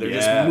could tell it. They're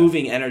just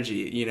moving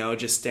energy, you know,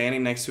 just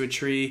standing next to a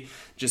tree,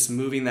 just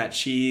moving that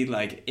chi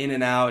like in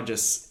and out,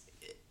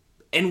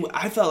 and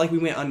I felt like we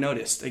went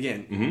unnoticed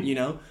again, you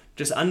know,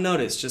 just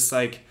unnoticed, just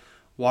like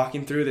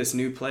walking through this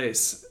new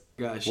place.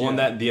 Gosh, well,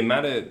 and the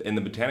amount of, in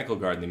the Botanical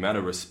Garden, the amount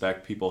of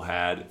respect people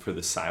had for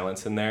the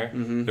silence in there.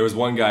 There was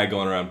one guy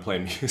going around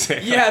playing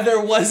music. Yeah,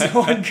 there was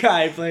one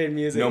guy playing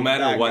music. No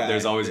matter what,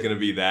 there's always going to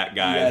be that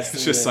guy. Yes,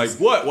 it's just like,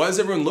 what? Why is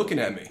everyone looking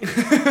at me?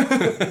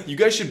 You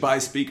guys should buy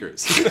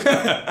speakers.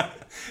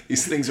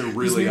 These things are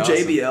really awesome.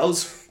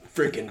 JBL's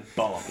freaking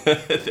bomb.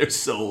 They're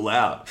so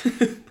loud.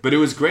 But it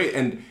was great.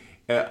 And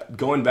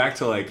going back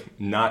to like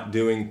not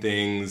doing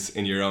things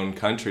in your own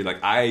country,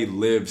 like I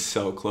live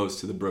so close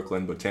to the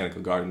Brooklyn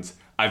Botanical Gardens.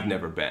 I've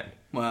never been.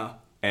 Wow.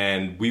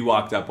 And we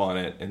walked up on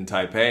it in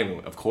Taipei, and we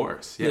went, of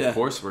course, of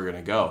course we're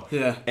gonna go.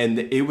 Yeah. And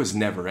it was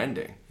never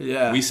ending.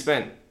 Yeah. We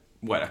spent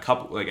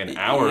an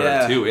hour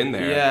or two in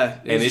there. Yeah.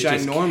 And it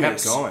ginormous.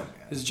 just kept going.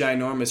 It was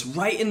ginormous,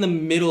 right in the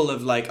middle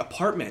of like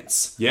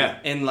apartments. Yeah.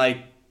 And like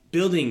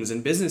buildings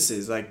and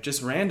businesses, like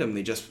just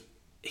randomly, just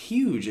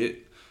huge.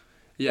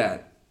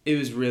 It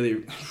was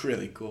really,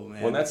 really cool,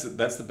 man. Well, that's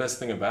the best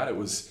thing about it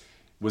was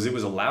it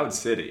was a loud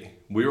city.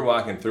 We were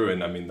walking through it,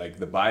 and I mean, like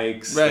the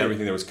bikes,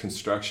 everything. There was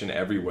construction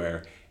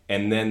everywhere,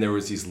 and then there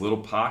was these little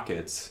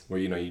pockets where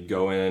you'd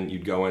go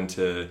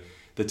into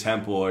the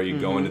temple, or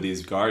you'd go into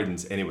these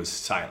gardens, and it was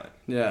silent.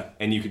 Yeah.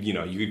 And you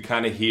could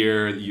kind of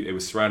hear. It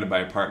was surrounded by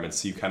apartments,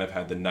 so you kind of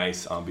had the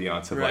nice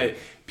ambiance of like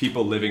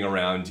people living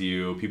around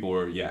you. People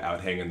were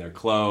out hanging their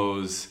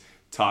clothes,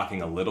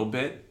 talking a little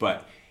bit,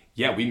 but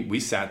yeah, we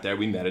sat there,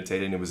 we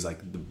meditated, and it was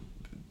like the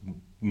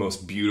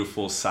most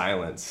beautiful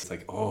silence. It's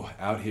like, oh,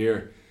 out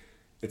here,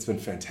 it's been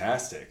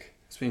fantastic.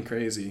 It's been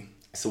crazy.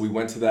 So we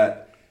went to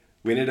that.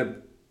 We ended up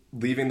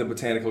leaving the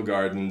botanical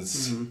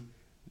gardens.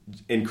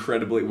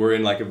 Incredibly, we're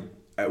in like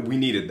we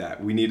needed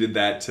that. We needed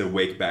that to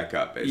wake back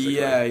up, basically.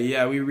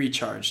 Yeah, we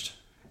recharged.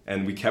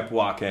 And we kept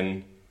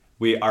walking.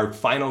 Our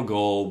final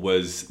goal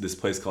was this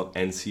place called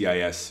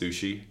NCIS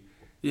Sushi.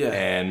 Yeah.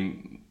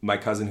 And my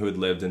cousin who had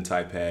lived in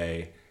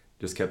Taipei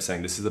just kept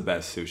saying, this is the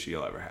best sushi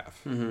you'll ever have.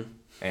 Mm-hmm.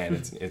 And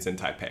it's in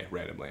Taipei,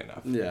 randomly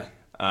enough. Yeah.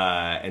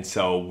 And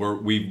so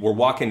we're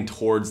walking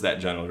towards that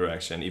general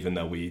direction, even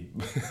though we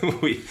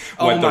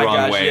went the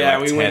wrong way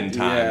 10 times.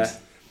 Yeah.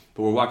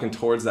 But we're walking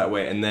towards that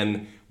way, and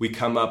then we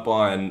come up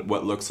on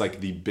what looks like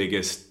the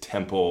biggest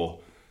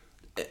temple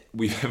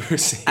we've ever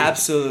seen.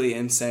 Absolutely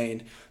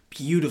insane.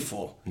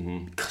 Beautiful.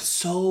 Mm-hmm.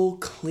 So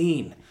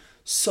clean.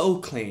 So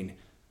clean.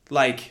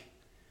 Like,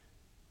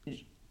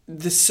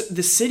 the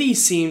city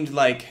seemed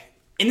like...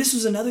 And this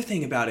was another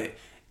thing about it.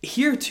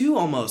 Here, too,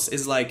 almost,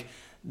 is like,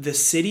 the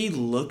city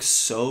looks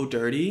so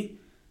dirty,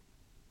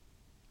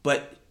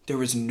 but there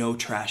was no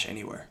trash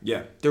anywhere.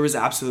 Yeah. There was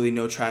absolutely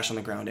no trash on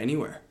the ground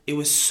anywhere. It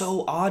was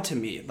so odd to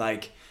me,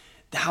 like,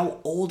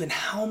 how old and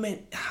how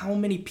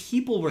many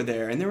people were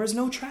there, and there was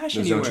no trash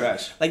anywhere. There's no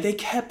trash. Like, they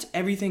kept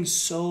everything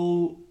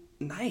so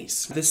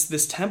nice.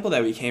 This temple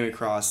that we came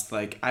across,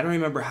 like, I don't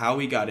remember how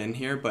we got in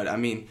here, but I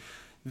mean...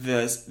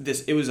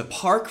 it was a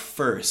park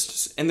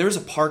first, and there was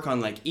a park on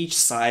like each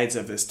sides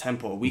of this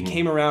temple. We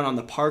came around on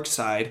the park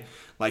side,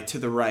 like to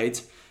the right,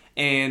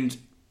 and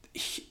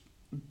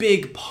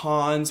big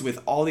ponds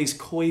with all these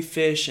koi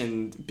fish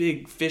and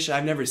big fish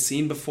I've never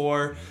seen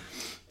before.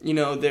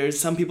 There's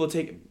some people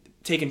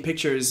taking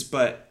pictures,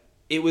 but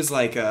it was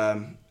like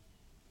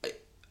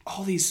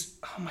all these,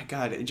 oh my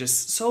god, it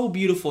just so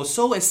beautiful,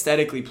 so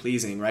aesthetically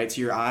pleasing, right, to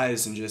your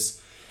eyes, and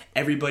just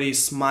everybody's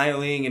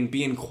smiling and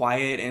being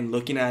quiet and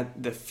looking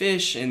at the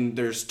fish, and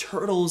there's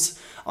turtles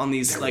on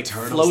these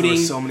floating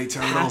so many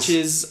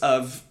patches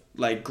of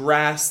like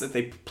grass that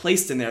they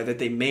placed in there that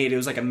they made. It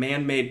was like a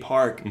man-made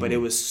park, but it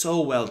was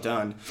so well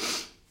done.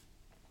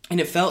 And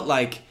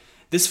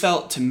this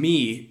felt to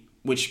me,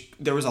 which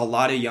there was a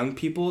lot of young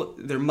people,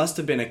 there must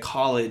have been a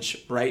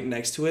college right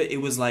next to it. It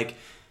was like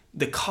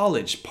the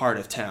college part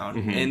of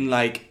town. And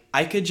like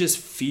I could just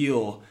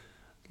feel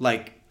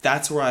like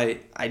that's where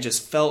I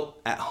just felt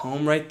at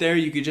home right there.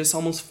 You could just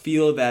almost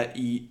feel that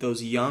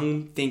those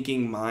young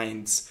thinking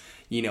minds,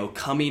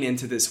 coming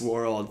into this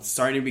world,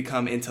 starting to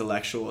become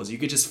intellectuals. You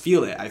could just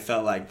feel it. I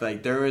felt like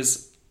there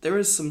was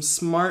some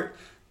smart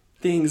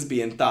things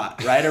being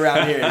thought right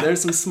around here.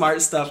 There's some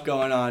smart stuff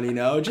going on,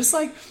 just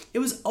like it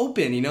was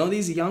open,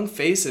 these young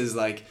faces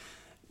like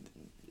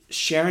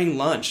sharing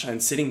lunch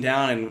and sitting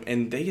down,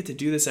 and they get to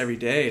do this every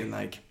day. And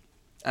like,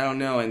 I don't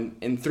know.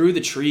 And through the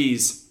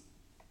trees,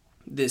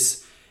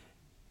 this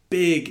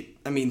big,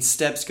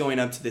 steps going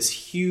up to this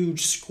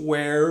huge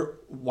square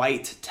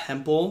white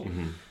temple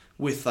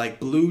with like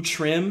blue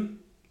trim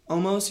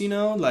almost,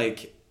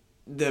 like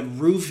the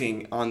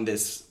roofing on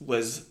this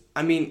was,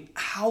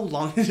 how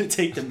long did it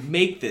take to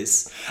make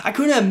this? I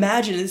couldn't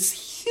imagine.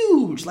 It's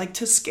huge, like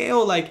to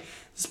scale, like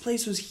this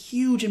place was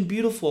huge and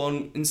beautiful.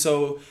 And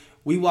so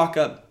we walk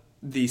up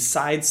the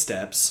side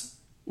steps,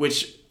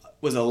 which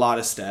was a lot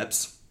of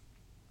steps,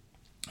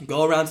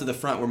 go around to the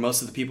front where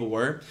most of the people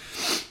were,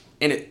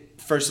 and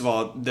first of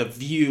all, the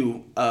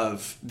view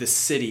of the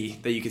city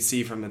that you could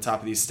see from the top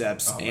of these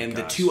steps, and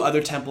the two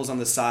other temples on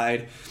the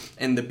side,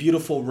 and the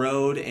beautiful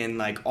road, and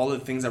like all the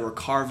things that were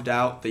carved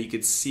out that you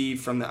could see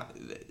from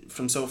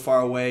so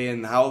far away,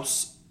 and how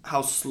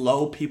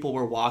slow people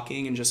were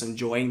walking and just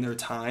enjoying their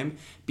time,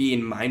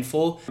 being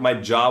mindful. My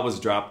jaw was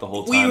dropped the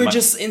whole time. We were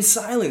just in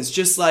silence,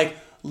 just like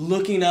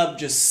looking up,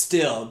 just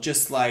still,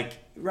 just like,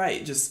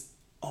 just,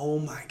 oh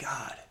my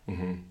God,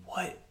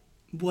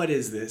 what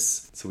is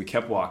this? So we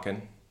kept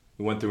walking.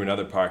 We went through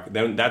another park.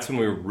 Then that's when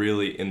we were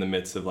really in the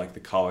midst of like the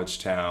college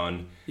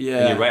town. Yeah.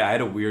 And you're right. I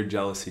had a weird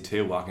jealousy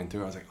too walking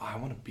through. I was like, oh, I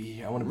want to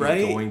be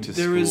going to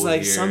school. There was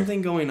like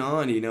something going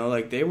on,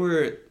 like they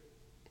were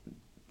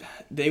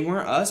they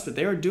weren't us, but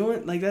they were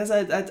doing like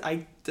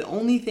the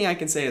only thing I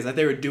can say is that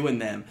they were doing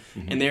them,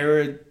 and they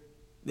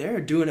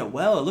were doing it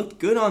well. It looked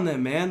good on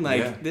them, man.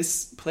 Like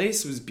this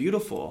place was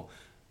beautiful.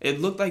 It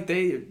looked like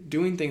they were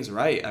doing things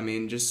right. I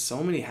mean, just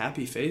so many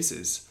happy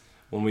faces.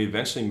 When we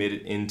eventually made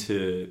it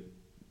into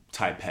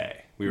Taipei,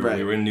 we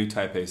were in New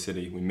Taipei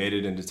City. We made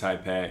it into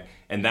Taipei,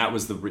 and that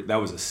was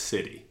a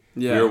city.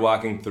 Yeah. We were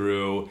walking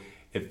through.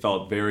 It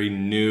felt very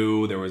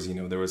new. There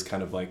was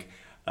kind of like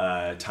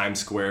Times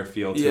Square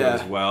feel to it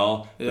as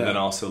well, but then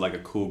also like a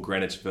cool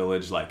Greenwich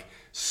Village, like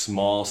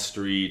small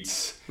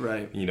streets,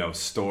 right?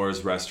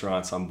 Stores,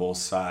 restaurants on both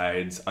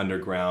sides,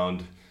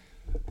 underground.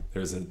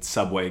 There's a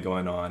subway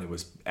going on. It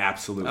was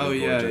absolutely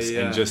gorgeous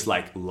and just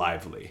like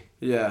lively.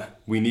 Yeah,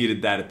 we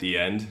needed that at the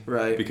end,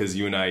 right? Because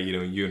you and I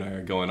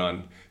are going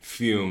on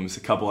fumes,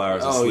 a couple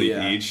hours of sleep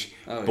each,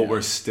 but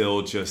we're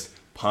still just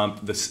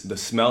pumped. The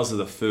smells of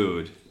the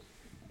food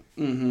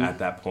at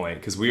that point,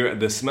 because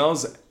the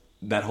smells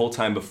that whole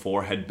time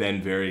before had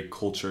been very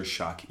culture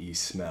shock-y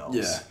smells.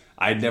 Yeah,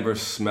 I'd never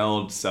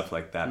smelled stuff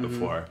like that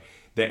before.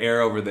 The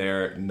air over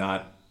there,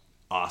 not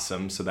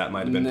awesome, so that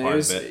might have been part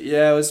of it.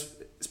 Yeah,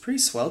 it's pretty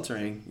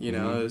sweltering, It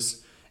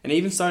was, and it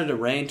even started to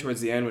rain towards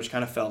the end, which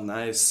kind of felt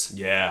nice.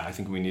 Yeah, I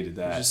think we needed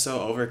that. It was just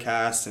so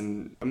overcast,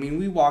 and I mean,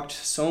 we walked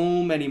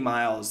so many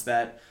miles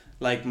that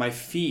like my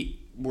feet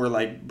were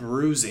like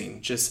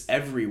bruising just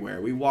everywhere.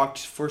 We walked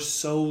for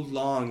so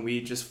long.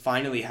 We just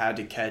finally had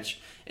to catch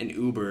an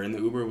Uber, and the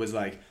Uber was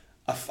like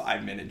a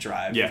 5-minute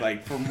drive. Yeah.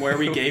 Like from where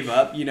we gave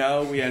up,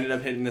 we ended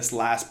up hitting this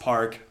last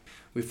park.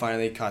 We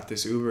finally caught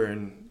this Uber,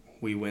 and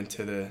we went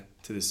to the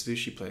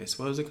sushi place.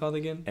 What was it called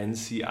again?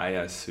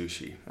 NCIS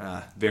Sushi.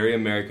 Very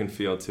American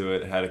feel to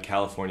it. It had a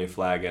California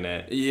flag in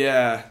it.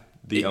 Yeah.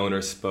 The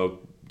owner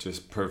spoke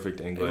just perfect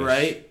English.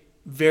 Right?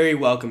 Very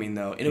welcoming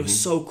though. And it was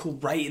so cool,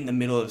 right in the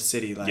middle of the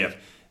city. Like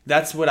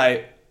that's what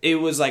it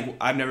was like.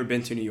 I've never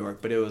been to New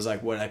York, but it was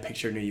like what I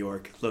pictured New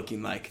York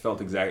looking like.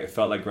 It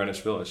felt like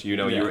Greenwich Village. You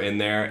were in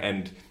there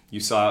and you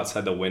saw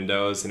outside the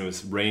windows, and it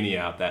was rainy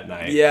out that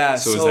night. Yeah,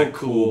 so it was that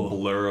cool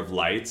blur of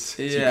lights.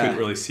 Yeah. So you couldn't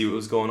really see what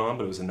was going on,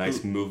 but it was a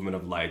nice movement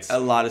of lights. A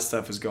lot of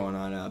stuff was going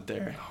on out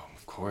there. Oh,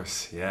 of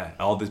course, yeah.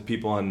 All the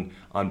people on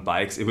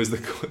bikes. That was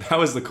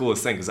the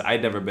coolest thing, because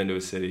I'd never been to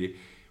a city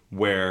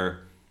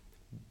where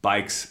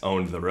bikes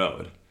owned the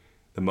road.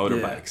 The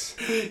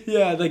motorbikes.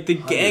 Yeah, like the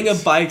gang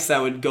of bikes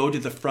that would go to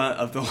the front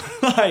of the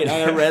light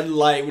on a red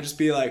light would just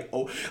be like,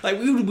 oh, like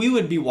we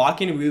would be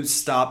walking and we would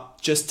stop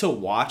just to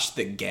watch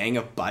the gang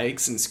of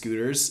bikes and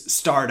scooters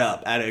start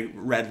up at a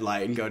red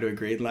light and go to a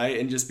green light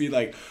and just be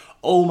like,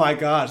 oh my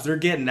gosh, they're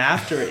getting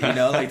after it,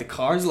 like the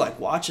cars are like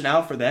watching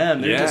out for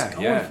them. They're just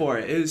going for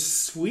it. It was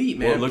sweet,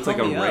 man. Well, it looked like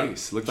a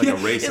race. It looked like a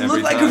race every time. It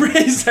looked like a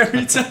race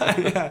every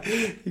time. Yeah,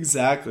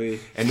 exactly.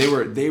 And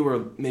they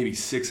were maybe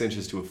 6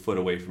 inches to a foot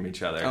away from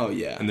each other. Oh,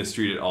 yeah. In the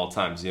street at all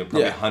times.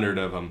 Probably 100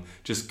 of them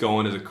just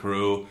going as a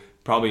crew.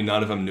 Probably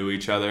none of them knew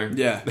each other.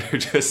 Yeah.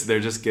 They're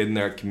just getting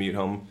their commute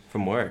home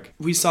from work.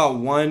 We saw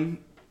one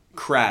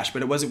crash,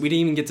 but we didn't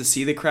even get to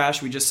see the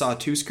crash. We just saw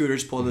 2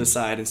 scooters pull to the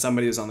side and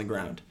somebody was on the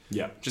ground.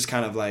 Yeah. Just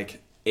kind of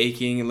like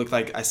aching. It looked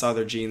like I saw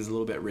their jeans a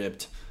little bit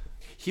ripped.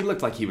 He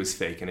looked like he was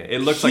faking it. It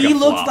looked like a flop. He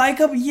looked like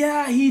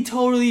he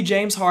totally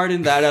James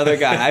Harden that other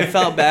guy. I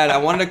felt bad. I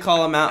wanted to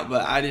call him out,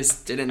 but I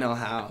just didn't know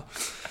how.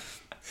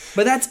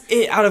 But that's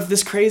it. Out of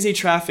this crazy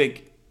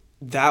traffic,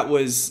 that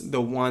was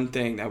the one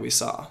thing that we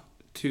saw.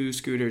 2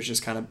 scooters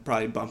just kind of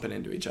probably bumping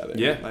into each other.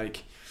 Yeah.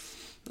 Like,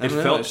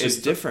 it's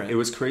just different. It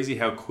was crazy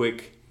how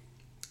quick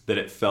that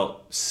it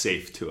felt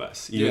safe to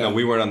us. Even though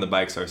we weren't on the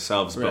bikes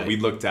ourselves, but we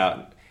looked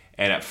out,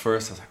 and at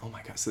first I was like, oh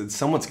my God, so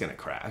someone's going to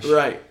crash.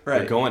 Right.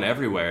 They're going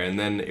everywhere. And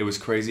then it was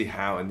crazy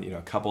how in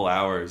a couple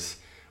hours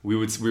we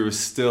were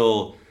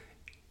still,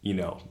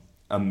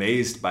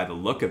 amazed by the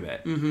look of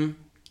it. Mm-hmm.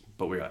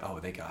 But we were like, oh,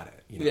 they got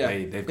it.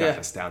 They've got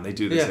this down. They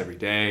do this every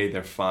day.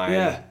 They're fine.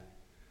 Yeah.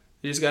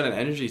 You just got an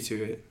energy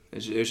to it.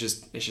 It's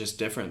just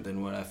different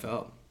than what I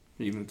felt.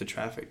 Even with the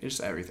traffic,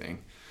 just everything.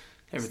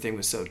 Everything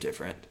was so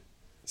different.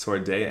 So our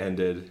day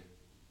ended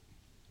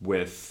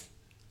with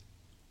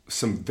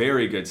some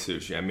very good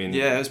sushi. I mean,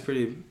 yeah, it was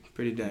pretty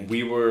dang.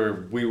 We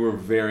were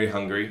very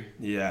hungry.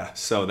 Yeah.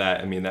 So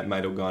that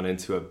might have gone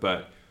into it,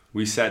 but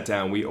we sat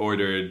down. We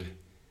ordered.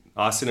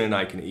 Austin and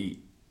I can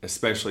eat,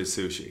 especially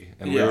sushi,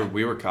 and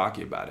we were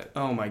cocky about it.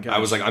 Oh my gosh. I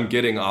was like, I'm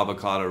getting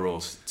avocado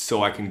rolls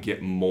so I can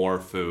get more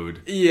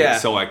food. Yeah.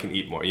 So I can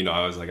eat more.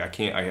 I was like, I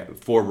had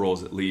 4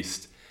 rolls at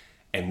least,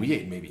 and we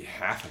ate maybe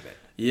half of it.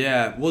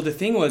 Yeah, well, the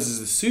thing is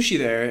the sushi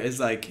there is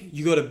like,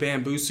 you go to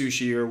Bamboo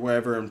Sushi or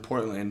wherever in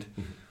Portland,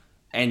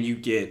 and you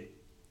get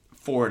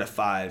 4 to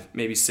 5,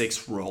 maybe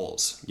 6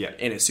 rolls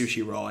in a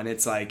sushi roll, and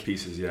it's like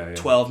pieces,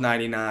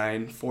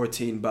 $12.99,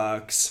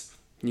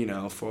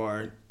 $14,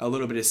 for a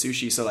little bit of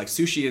sushi. So like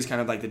sushi is kind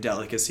of like the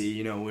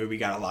delicacy, where we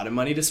got a lot of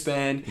money to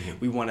spend. Mm-hmm.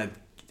 We want to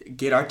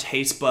get our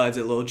taste buds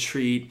a little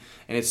treat,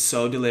 and it's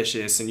so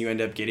delicious, and you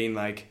end up getting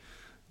like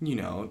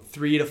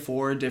 3 to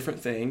 4 different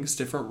things,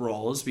 different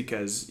rolls,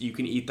 because you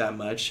can eat that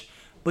much.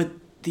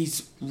 But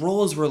these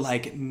rolls were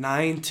like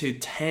 9 to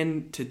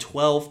 10 to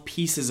 12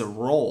 pieces a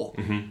roll.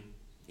 Mm-hmm.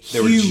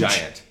 They were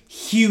giant.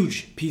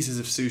 Huge pieces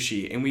of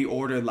sushi. And we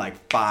ordered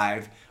like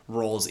 5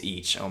 rolls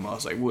each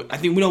almost. Like I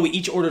think we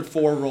each ordered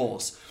 4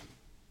 rolls.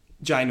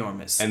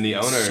 Ginormous. And the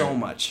owner, so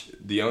much.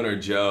 The owner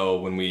Joe,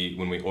 when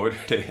we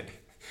ordered it,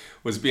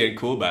 was being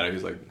cool about it. He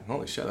was like,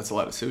 "Holy shit, that's a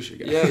lot of sushi,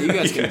 guys." Yeah, you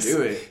guys can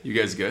do it. You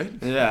guys good?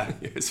 Yeah,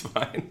 It's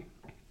fine.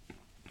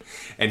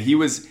 And he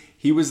was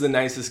the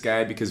nicest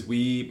guy because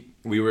we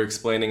were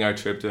explaining our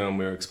trip to him.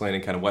 We were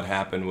explaining kind of what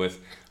happened with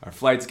our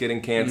flights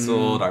getting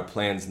canceled, our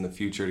plans in the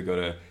future to go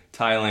to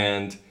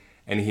Thailand,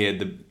 and he had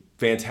the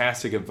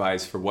fantastic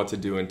advice for what to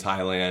do in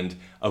Thailand.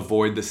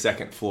 Avoid the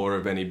second floor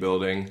of any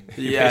building.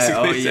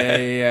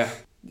 Yeah.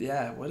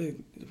 Yeah. What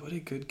a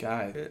good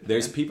guy.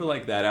 There's people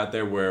like that out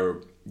there where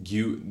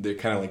they're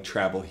kind of like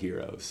travel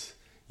heroes.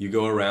 You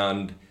go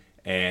around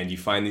and you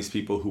find these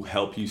people who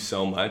help you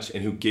so much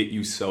and who get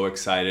you so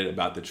excited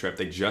about the trip.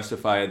 They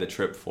justify the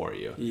trip for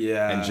you.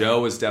 Yeah. And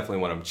Joe was definitely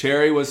one of them.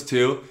 Cherry was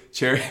too.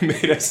 Cherry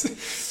made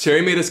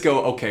us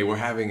go, okay, we're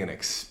having an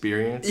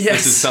experience.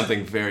 Yes. This is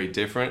something very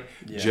different.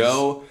 Yes.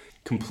 Joe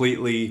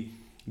completely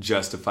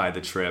justified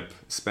the trip,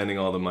 spending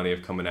all the money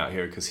of coming out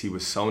here because he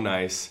was so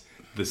nice.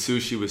 The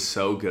sushi was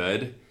so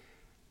good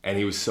and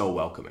he was so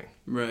welcoming.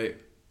 Right.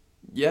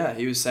 Yeah,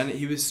 he was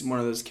one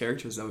of those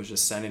characters that was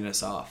just sending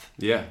us off.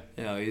 Yeah.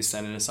 You know, he's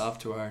sending us off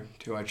to our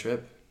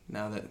trip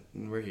now that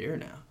we're here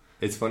now.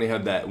 It's funny how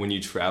that when you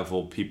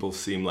travel, people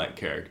seem like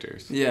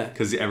characters. Yeah.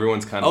 Because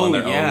everyone's kind of on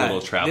their own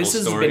little travel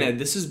story.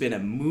 This has been a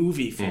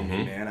movie for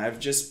me, man.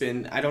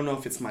 I don't know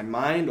if it's my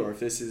mind or if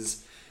this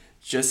is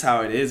just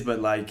how it is, but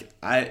like,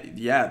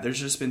 there's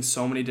just been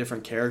so many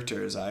different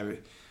characters.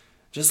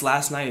 Just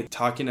last night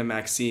talking to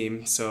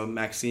Maxime. So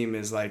Maxime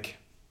is like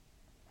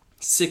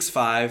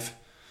 6'5",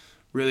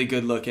 really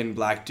good looking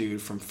black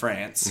dude from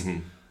France.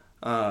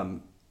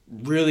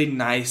 Really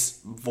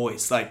nice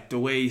voice. Like the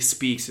way he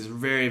speaks is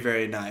very,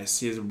 very nice.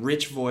 He has a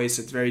rich voice.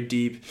 It's very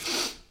deep.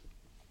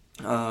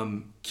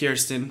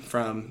 Kirsten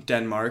from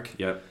Denmark.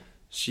 Yep.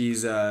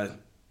 She's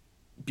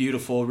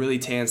beautiful, really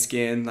tan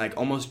skin, like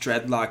almost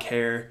dreadlock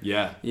hair.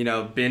 Yeah. You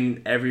know,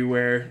 been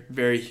everywhere.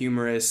 Very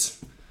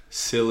humorous.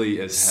 Silly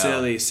as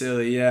hell.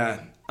 Silly, yeah.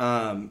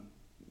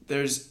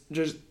 There's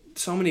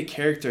so many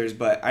characters,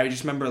 but I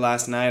just remember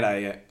last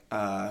night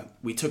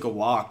we took a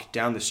walk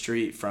down the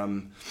street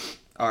from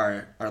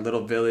our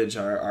little village,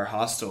 our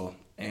hostel,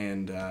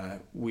 and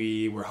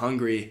we were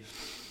hungry,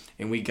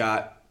 and we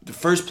got the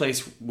first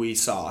place we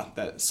saw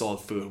that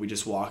sold food. We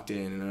just walked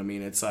in, and I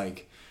mean, it's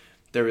like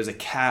there was a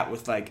cat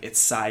with like its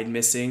side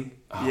missing.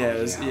 Oh,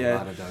 a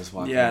lot of those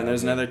walking. Yeah, and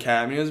there's another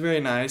cat. I mean, it was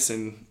very nice,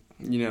 and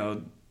you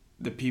know,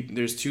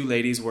 there's 2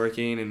 ladies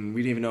working, and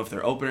we didn't even know if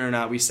they're open or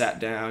not. We sat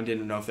down,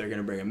 didn't know if they're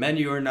gonna bring a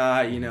menu or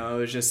not. You know,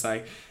 it was just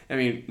like, I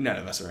mean, none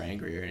of us were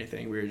angry or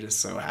anything. We were just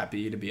so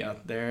happy to be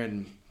out there,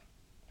 and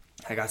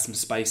I got some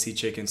spicy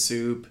chicken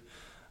soup.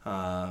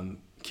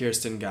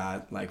 Kirsten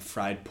got like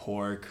fried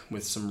pork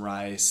with some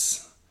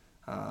rice,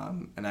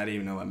 and I didn't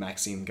even know what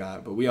Maxime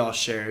got, but we all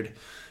shared.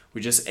 We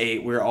just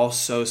ate. We were all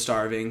so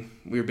starving.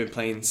 We've been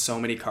playing so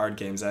many card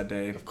games that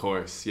day. Of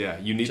course, yeah.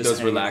 You need Just those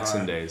hanging relaxing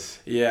hard. days.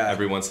 Yeah.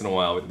 Every once in a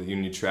while,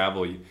 when you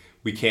travel,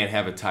 we can't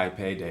have a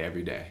Taipei day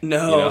every day.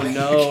 No,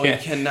 you we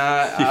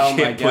cannot. You Oh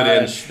my can't put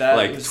in gosh, that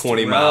like was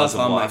 20 rough miles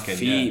of on walking. my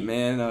feet, yeah.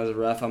 man. That was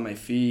rough on my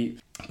feet.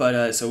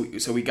 But so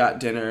we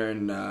got dinner,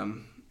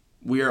 and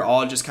we were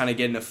all just kind of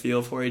getting a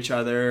feel for each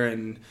other,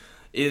 and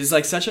it was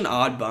like such an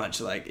odd bunch.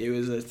 Like it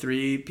was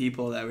 3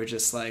 people that were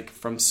just like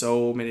from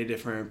so many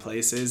different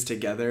places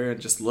together,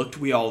 and just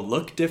we all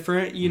looked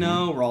different, you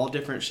know. We're all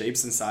different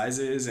shapes and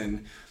sizes,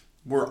 and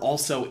we're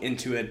also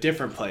into a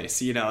different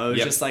place, you know. It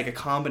was just like a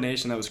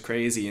combination that was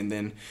crazy. And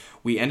then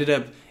we ended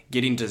up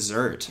getting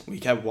dessert. We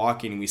kept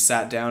walking, and we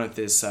sat down at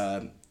this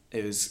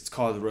it's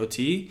called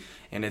roti,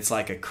 and it's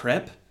like a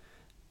crepe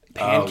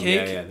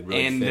pancake. The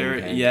really and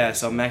thin pancake.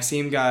 So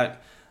Maxime got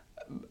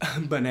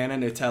banana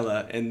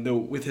Nutella,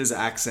 and with his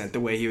accent, the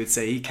way he would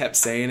say, he kept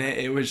saying it,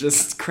 it was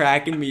just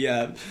cracking me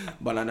up.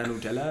 Banana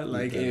Nutella,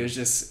 like it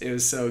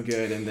was so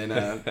good. And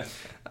then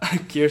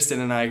Kirsten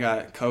and I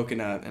got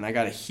coconut, and I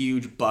got a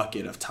huge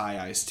bucket of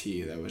Thai iced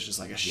tea that was just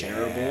like a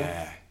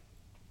shareable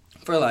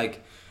for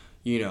like,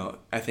 you know,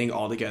 I think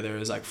altogether it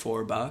was like $4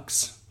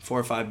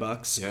 or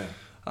 $5.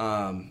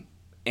 Yeah.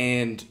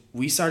 And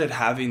we started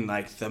having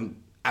like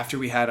after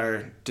we had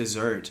our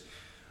dessert,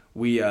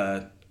 we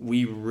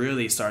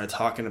really started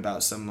talking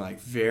about some like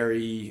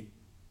very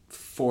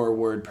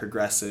forward,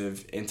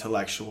 progressive,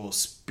 intellectual,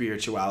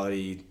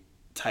 spirituality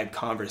type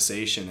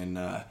conversation.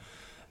 And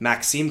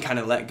Maxime kind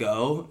of let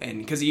go, and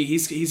because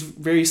he's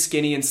very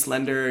skinny and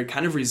slender,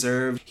 kind of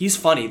reserved. He's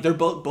funny. They're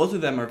both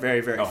of them are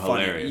very, very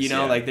funny. Hilarious, you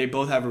know, yeah. like they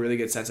both have a really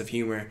good sense of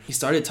humor. He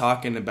started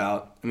talking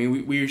about. I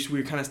mean, we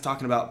were kind of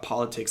talking about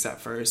politics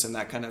at first, and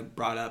that kind of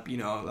brought up, you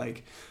know,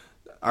 like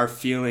our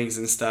feelings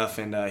and stuff.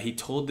 And he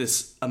told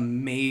this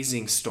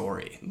amazing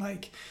story.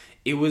 Like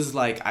it was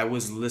like I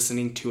was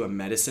listening to a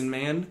medicine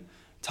man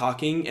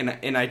talking,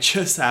 and I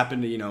just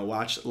happened to, you know,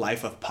 watch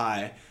Life of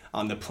Pi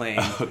on the plane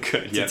Oh,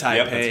 good. to Yep,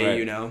 Taipei, that's right.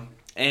 you know?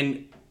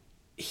 And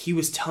he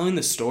was telling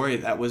the story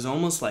that was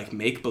almost like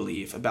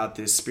make-believe about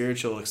this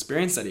spiritual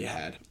experience that he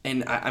had.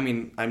 And I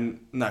mean,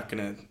 I'm not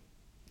going to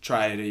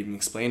try to even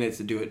explain it,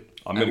 to do it.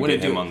 I'm going to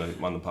get him on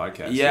the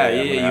podcast. Yeah, I'm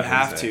gonna you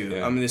have him to. say it,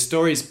 yeah. I mean, the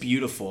story's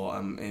beautiful.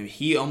 And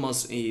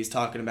he's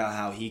talking about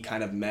how he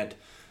kind of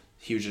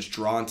he was just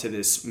drawn to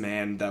this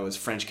man that was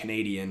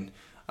French-Canadian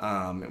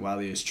while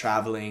he was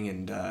traveling,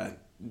 and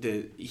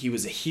he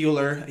was a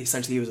healer.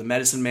 Essentially, he was a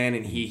medicine man,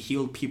 and he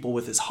healed people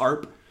with his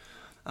harp.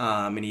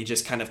 And he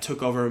just kind of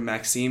took over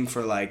Maxime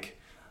for like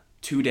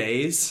 2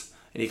 days,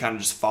 and he kind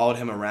of just followed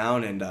him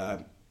around,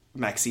 and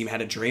Maxime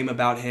had a dream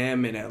about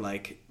him, and it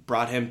like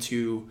brought him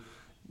to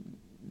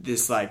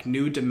this like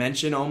new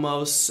dimension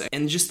almost.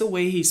 And just the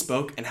way he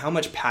spoke and how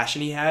much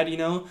passion he had, you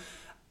know,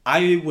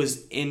 I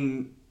was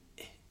in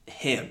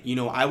him, you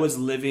know, I was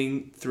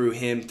living through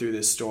him through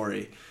this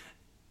story,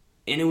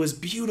 and it was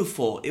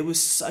beautiful. It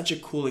was such a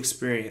cool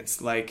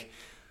experience, like,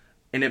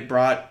 and it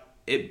brought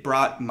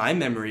my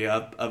memory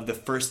up of the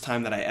first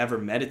time that I ever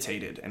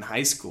meditated in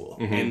high school.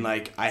 Mm-hmm. And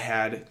like I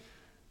had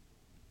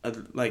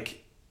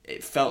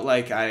it felt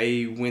like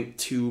I went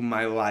to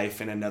my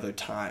life in another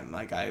time,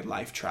 like I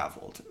life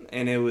traveled,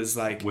 and it was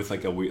like with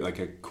like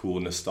a cool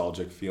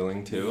nostalgic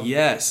feeling too.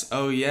 Yes.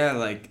 Oh yeah,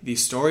 like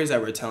these stories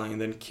that we're telling,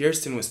 and then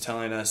Kirsten was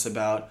telling us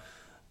about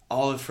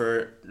all of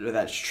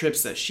that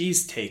trips that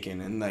she's taken,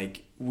 and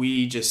like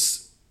we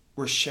just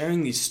were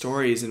sharing these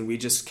stories, and we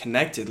just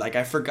connected. Like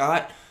I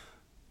forgot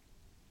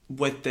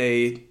what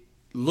they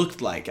looked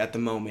like at the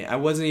moment.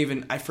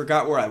 I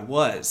forgot where I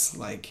was.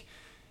 Like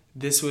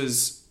this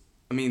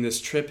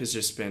trip has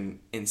just been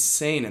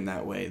insane in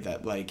that way,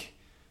 that like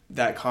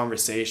that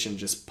conversation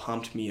just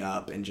pumped me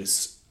up, and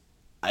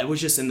I was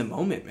just in the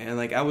moment, man.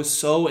 Like I was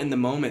so in the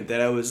moment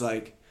that I was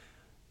like,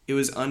 it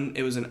was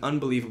an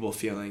unbelievable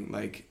feeling.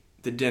 Like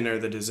the dinner,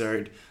 the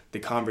dessert, the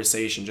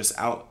conversation just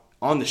out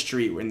on the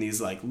street in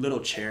these like little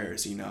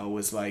chairs, you know,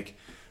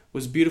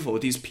 was beautiful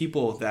with these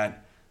people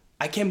that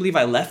I can't believe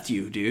I left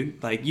you,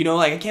 dude. Like, you know,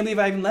 like I can't believe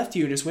I even left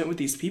you and just went with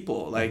these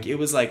people. Like it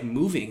was like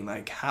moving,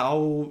 like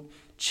how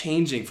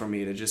changing for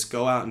me to just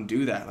go out and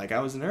do that. Like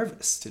I was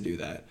nervous to do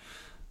that.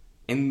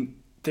 And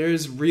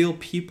there's real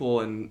people,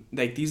 and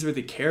like these were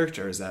the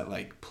characters that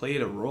like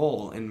played a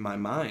role in my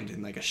mind,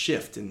 and like a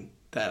shift in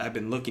that I've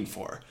been looking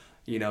for,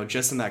 you know,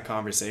 just in that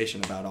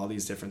conversation about all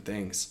these different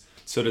things.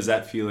 So does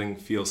that feeling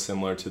feel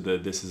similar to the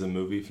 "this is a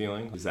movie"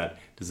 feeling? Does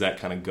that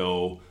kind of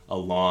go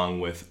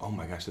along with, oh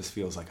my gosh, this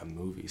feels like a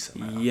movie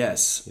somehow?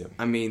 Yes. Yep.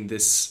 I mean,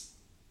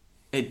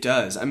 it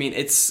does. I mean,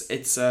 it's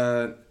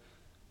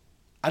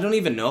I don't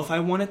even know if I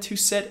want it to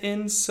set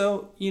in,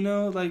 so, you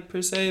know, like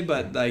per se,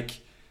 but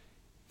like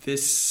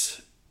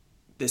this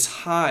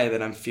high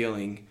that I'm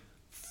feeling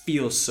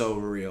feels so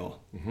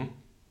real. Mm-hmm.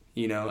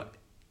 You know,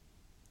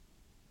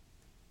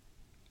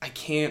 I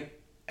can't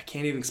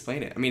even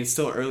explain it. I mean, it's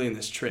still early in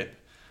this trip,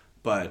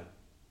 but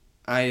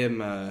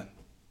I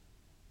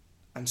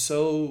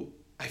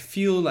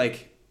feel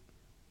like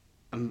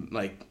I'm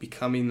like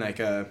becoming like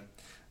a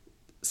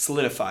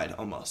solidified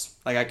almost.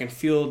 Like I can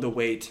feel the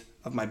weight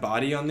of my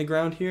body on the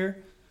ground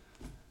here,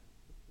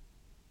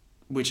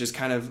 which is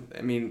kind of,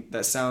 I mean,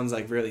 that sounds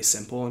like really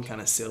simple and kind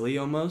of silly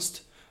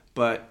almost,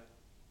 but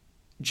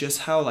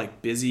just how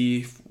like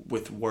busy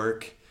with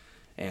work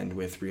and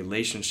with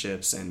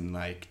relationships and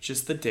like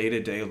just the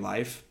day-to-day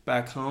life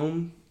back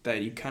home,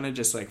 that you kind of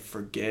just like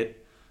forget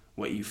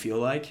what you feel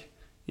like,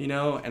 you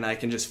know, and I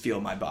can just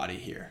feel my body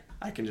here.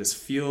 I can just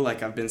feel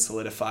like I've been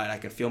solidified. I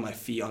can feel my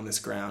feet on this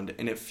ground,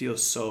 and it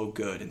feels so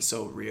good and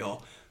so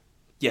real,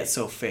 yet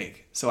so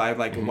fake. So I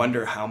like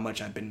wonder how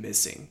much I've been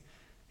missing,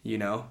 you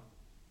know,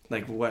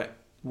 like what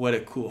a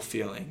cool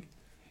feeling.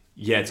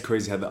 Yeah, it's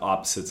crazy how the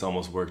opposites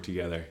almost work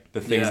together.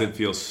 The things that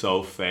feel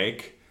so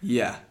fake,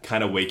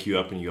 kind of wake you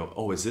up, and you go,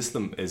 "Oh, is this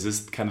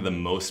kind of the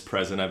most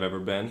present I've ever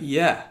been?"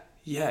 Yeah,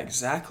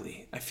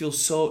 exactly. I feel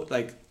so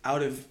like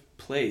out of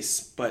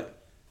place, but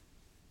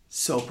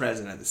so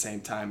present at the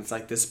same time. It's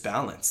like this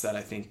balance that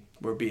I think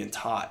we're being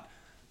taught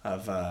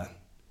of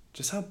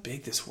just how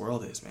big this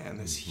world is, man.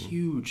 This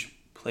huge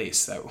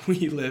place that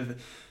we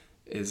live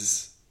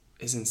is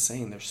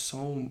insane. There's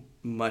so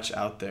much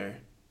out there.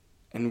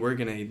 And we're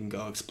gonna even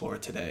go explore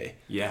today,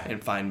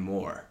 and find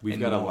more. We've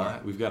got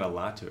a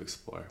lot to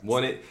explore.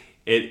 One,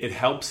 it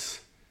helps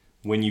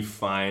when you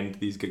find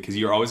these good, because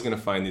you're always gonna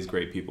find these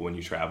great people when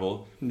you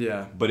travel.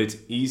 Yeah. But it's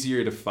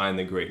easier to find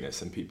the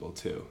greatness in people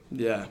too.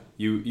 Yeah.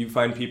 You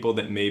find people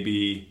that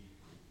maybe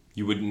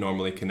you wouldn't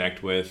normally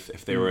connect with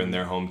if they were in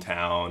their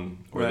hometown,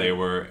 or they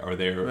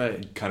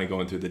were kind of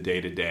going through the day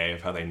to day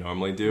of how they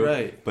normally do.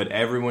 Right. But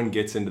everyone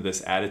gets into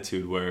this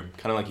attitude where,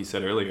 kind of like you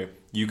said earlier,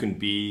 you can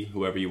be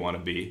whoever you want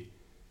to be.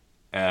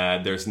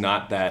 There's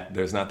not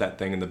that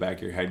thing in the back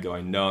of your head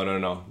going, no,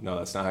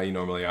 that's not how you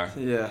normally are.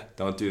 Yeah.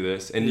 Don't do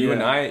this. And you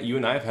and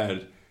I have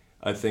had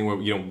a thing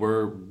where, you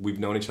know, we've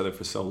known each other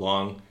for so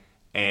long,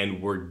 and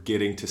we're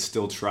getting to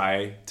still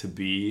try to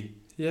be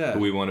who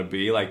we want to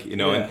be, like, you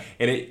know,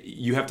 and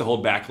you have to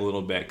hold back a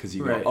little bit, because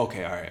you go,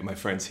 okay, all right, my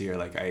friend's here,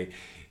 like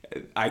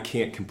I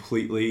can't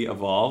completely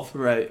evolve.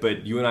 Right.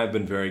 But you and I have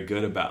been very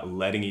good about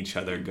letting each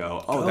other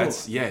go. Oh, do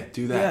that.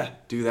 Yeah.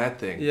 Do that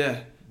thing.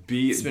 Yeah.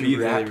 Be really,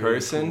 that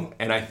person. really cool.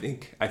 And I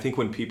think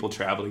when people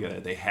travel together,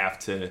 they have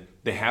to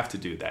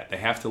do that. You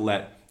have to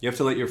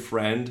let your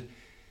friend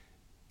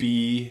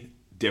be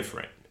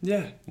different.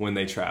 Yeah. When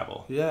they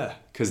travel. Yeah.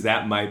 Because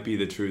that might be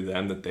the true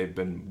them that they've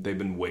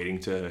been waiting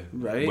to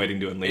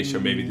unleash, or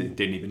maybe they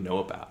didn't even know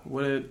about.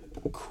 What a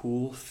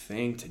cool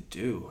thing to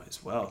do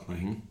as well.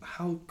 Like,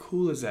 how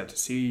cool is that to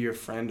see your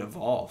friend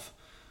evolve?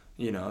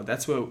 You know,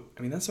 that's what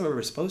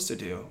we're supposed to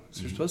do.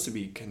 So we're supposed to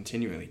be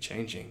continually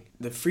changing.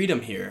 The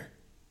freedom here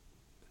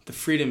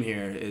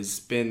has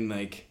been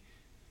like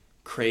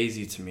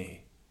crazy to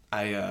me.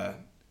 I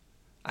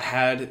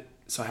had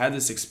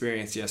this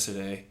experience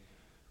yesterday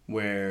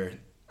where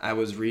I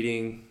was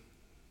reading.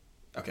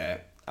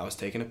 Okay, I was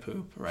taking a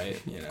poop,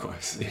 right? You know, of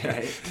course. Yeah.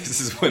 Right?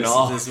 This is when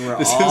all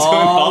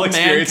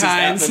experiences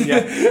happen.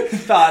 Yeah.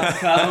 Thoughts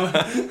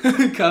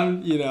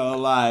come,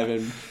 alive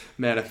and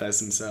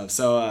manifest themselves.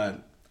 So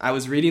I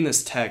was reading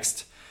this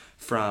text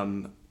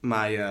from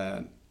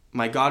my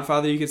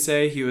godfather, you could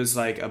say. He was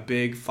like a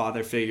big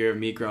father figure of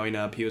me growing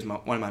up. He was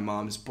one of my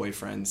mom's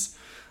boyfriends.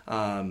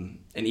 And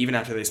even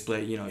after they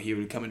split, he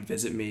would come and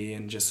visit me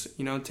and just,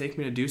 take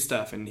me to do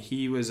stuff. And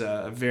he was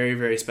a very,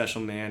 very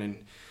special man.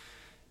 And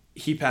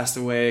he passed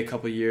away a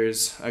couple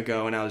years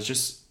ago. And I was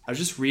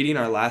just reading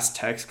our last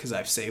text because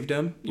I've saved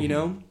him,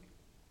 and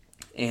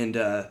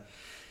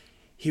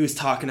he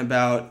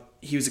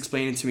was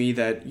explaining to me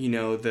that,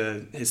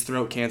 his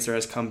throat cancer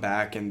has come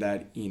back and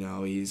that, he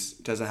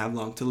doesn't have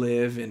long to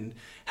live, and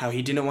how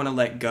he didn't want to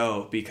let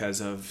go because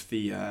of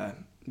the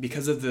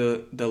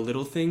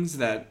little things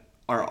that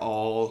are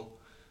all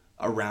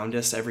around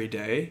us every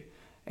day,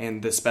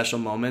 and the special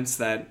moments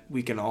that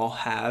we can all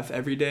have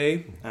every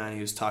day. And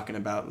he was talking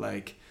about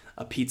like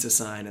a pizza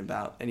sign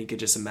and he could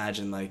just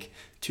imagine like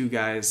two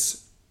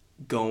guys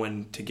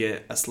going to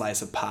get a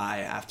slice of pie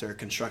after a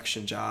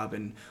construction job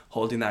and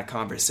holding that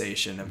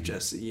conversation of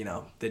just,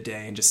 the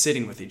day and just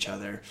sitting with each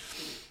other.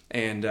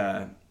 And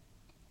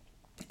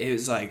it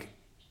was like,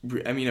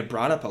 it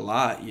brought up a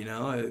lot,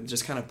 it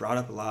just kind of brought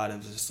up a lot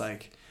of just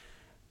like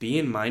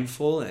being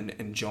mindful and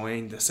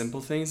enjoying the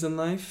simple things in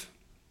life.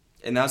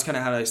 And that was kind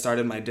of how I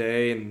started my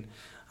day.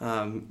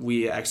 And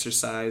we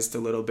exercised a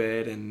little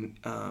bit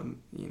and,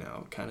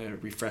 kind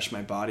of refreshed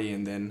my body.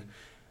 And then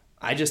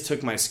I just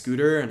took my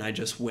scooter and I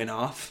just went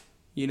off.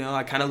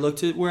 I kind of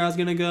looked at where I was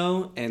going to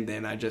go, and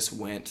then I just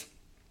went.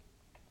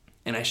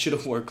 And I should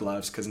have wore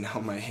gloves because now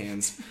my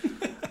hands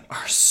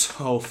are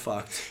so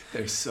fucked.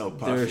 They're so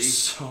puffy. They're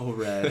so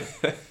red.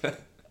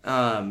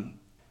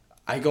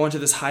 I go into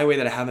this highway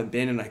that I haven't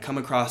been, and I come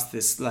across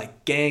this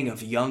like gang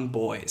of young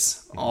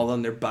boys, all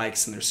on their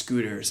bikes and their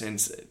scooters,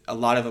 and a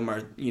lot of them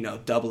are,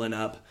 doubling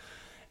up,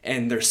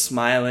 and they're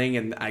smiling,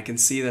 and I can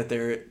see that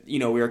they're, we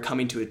were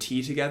coming to a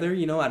T together,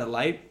 at a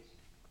light,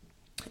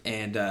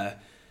 and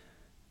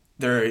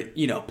they're,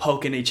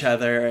 poking each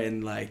other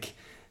and like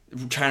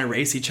trying to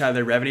race each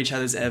other, revving each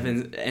other's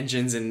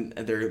engines, and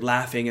they're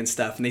laughing and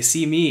stuff. And they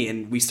see me,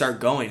 and we start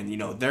going,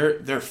 and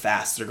they're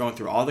fast. They're going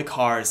through all the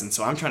cars, and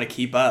so I'm trying to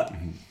keep up.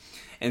 Mm-hmm.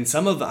 And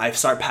some of them, I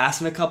start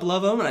passing a couple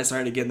of them, and I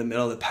started to get in the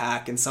middle of the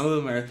pack. And some of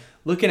them are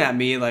looking at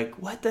me like,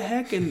 "What the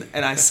heck?" And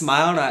I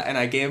smiled, and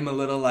I gave them a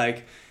little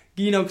like,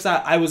 because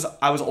I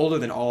was older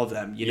than all of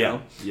them, Yeah.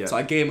 So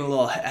I gave them a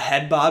little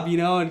head bob,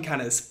 and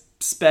kind of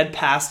sped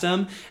past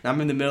them. And I'm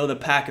in the middle of the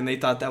pack, and they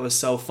thought that was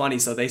so funny,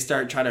 so they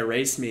start trying to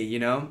race me,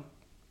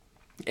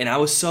 And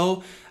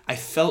I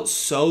felt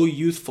so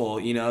youthful,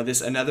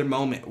 this another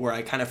moment where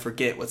I kind of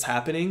forget what's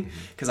happening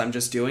because I'm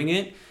just doing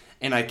it.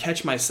 And I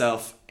catch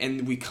myself,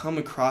 and we come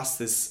across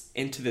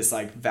into this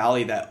like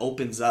valley that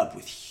opens up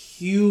with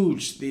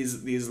huge,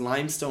 these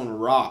limestone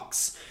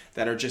rocks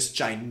that are just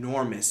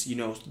ginormous,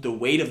 the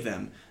weight of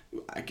them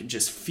I could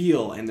just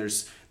feel. And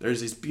there's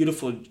these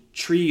beautiful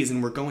trees,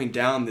 and we're going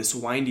down this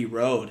windy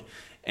road,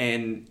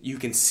 and you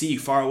can see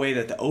far away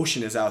that the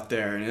ocean is out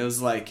there. And it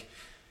was like,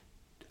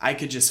 I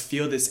could just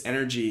feel this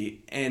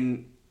energy,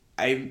 and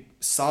I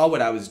saw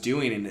what I was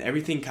doing, and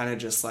everything kind of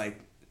just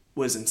like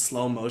was in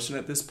slow motion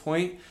at this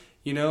point,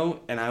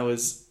 and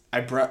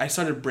I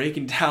started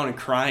breaking down and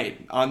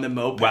crying on the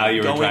moped. While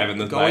you were driving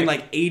the bike? Going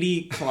like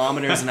 80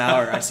 kilometers an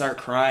hour, I start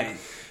crying,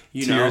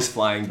 Tears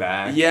flying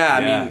back.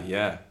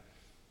 Yeah.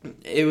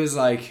 It was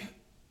like,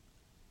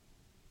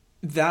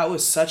 that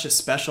was such a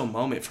special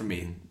moment for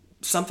me.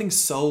 Something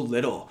so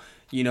little,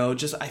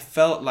 just I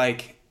felt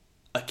like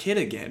a kid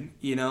again,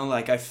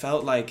 like I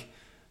felt like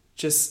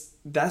just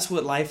that's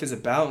what life is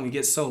about. And we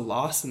get so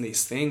lost in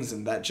these things,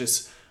 and that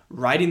just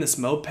riding this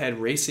moped,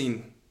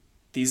 racing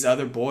these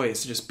other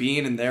boys, just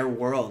being in their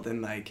world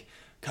and like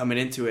coming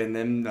into it, and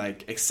then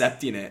like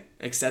accepting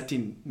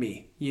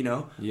me,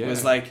 Yeah. It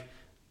was like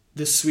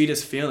the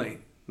sweetest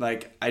feeling.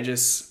 Like I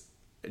just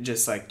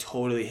like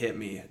totally hit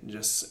me.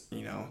 Just,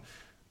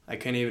 I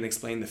couldn't even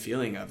explain the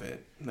feeing of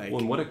it. Like, well,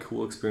 and what a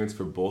cool experience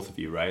for both of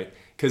you, right?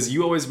 Because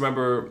you always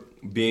remember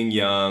being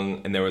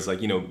young, and there was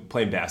like,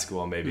 playing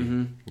basketball maybe,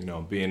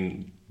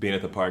 being being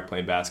at the park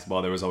playing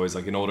basketball, there was always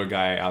like an older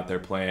guy out there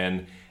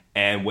playing,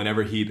 and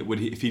whenever if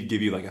he'd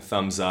give you like a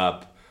thumbs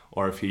up,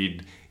 or if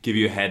he'd give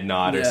you a head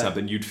nod or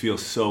something, you'd feel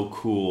so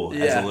cool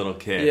as a little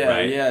kid,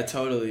 right? Yeah,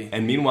 totally.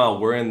 And meanwhile,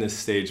 we're in this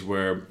stage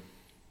we're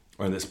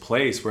in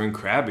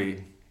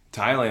Krabi,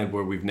 Thailand,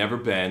 where we've never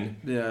been,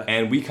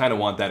 and we kind of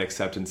want that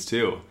acceptance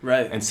too.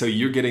 Right. And so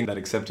you're getting that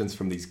acceptance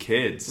from these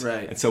kids.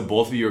 Right. And so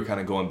both of you are kind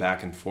of going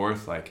back and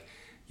forth, like,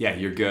 yeah,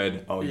 you're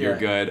good. Oh, you're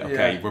good.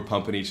 Okay, we're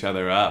pumping each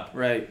other up.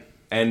 Right.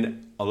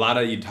 And a lot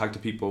of you talk to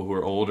people who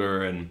are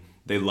older and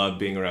they love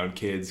being around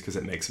kids because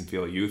it makes them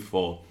feel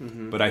youthful.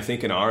 Mm-hmm. But I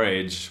think in our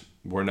age,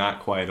 we're not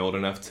quite old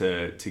enough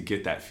to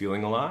get that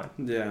feeling a lot.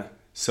 Yeah.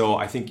 So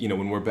I think,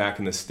 when we're back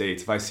in the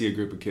States, if I see a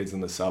group of kids in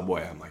the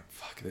subway, I'm like,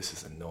 fuck, this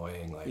is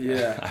annoying. Like,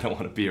 I don't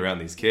want to be around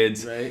these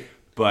kids. Right.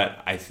 But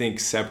I think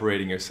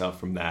separating yourself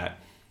from that,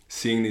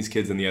 seeing these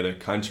kids in the other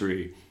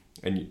country,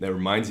 and that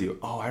reminds you,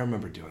 oh, I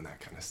remember doing that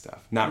kind of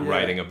stuff. Not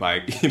riding a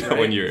bike,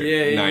 when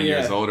you're 9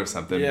 years old or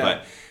something,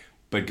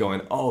 but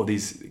going, oh,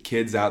 these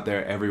kids out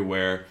there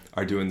everywhere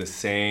are doing the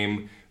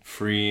same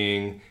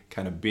freeing,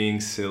 kind of being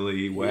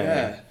silly way.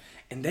 Yeah,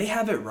 and they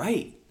have it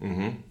right.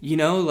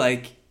 Mm-hmm.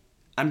 Like,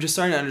 I'm just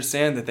starting to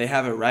understand that they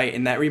have it right,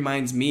 and that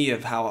reminds me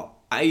of how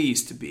I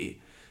used to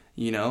be,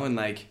 and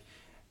like,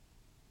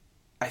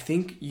 I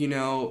think,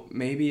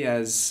 maybe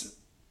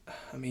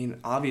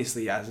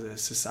obviously as a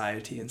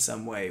society in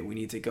some way, we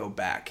need to go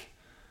back,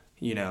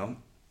 and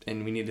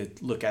we need to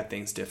look at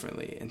things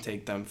differently and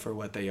take them for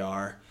what they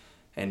are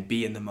and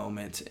be in the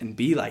moment and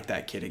be like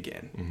that kid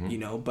again,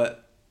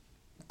 but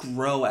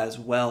grow as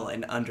well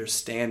and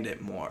understand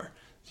it more,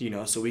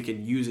 so we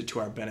can use it to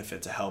our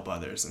benefit to help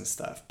others and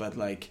stuff. But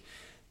like,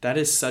 that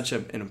is such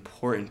an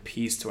important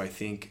piece to, I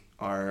think,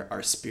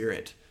 our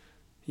spirit,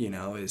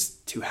 is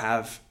to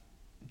have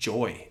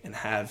joy and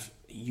have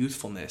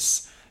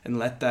youthfulness and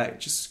let that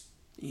just,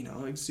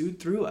 exude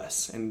through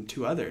us and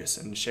to others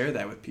and share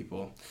that with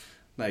people.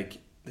 Like,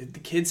 the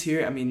kids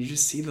here, you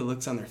just see the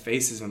looks on their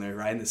faces when they're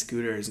riding the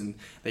scooters and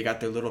they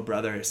got their little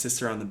brother or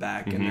sister on the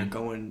back, and they're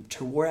going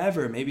to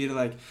wherever. Maybe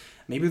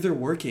they're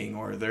working,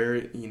 or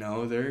they're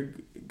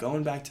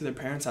going back to their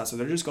parents' house, or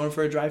they're just going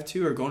for a drive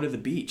too, or going to the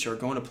beach, or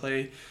going to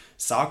play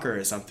soccer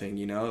or something,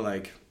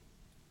 like,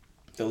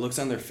 the looks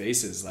on their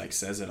faces, like,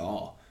 says it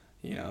all,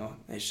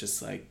 it's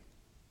just like,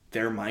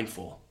 they're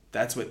mindful.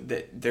 That's what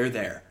they're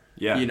there,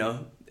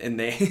 and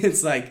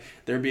it's like,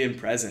 they're being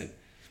present.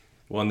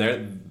 Well,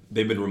 and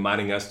they've been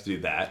reminding us to do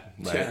that,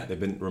 right? Yeah. They've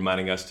been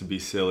reminding us to be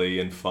silly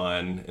and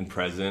fun and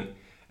present.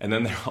 And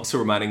then they're also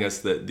reminding us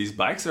that these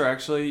bikes are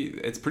actually,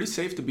 it's pretty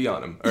safe to be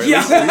on them. Or at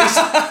least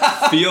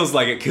feels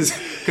like it.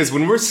 Because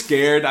when we're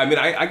scared,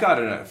 I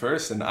got it at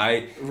first, and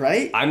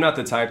I'm not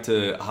the type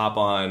to hop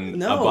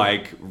on a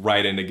bike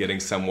right into getting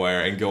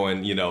somewhere and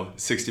going,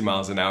 60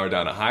 miles an hour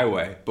down a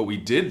highway. But we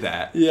did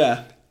that.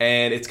 Yeah.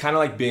 And it's kind of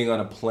like being on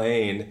a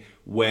plane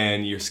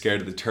when you're scared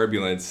of the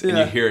turbulence and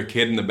you hear a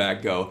kid in the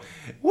back go,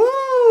 woo!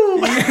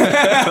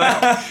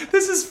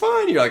 This is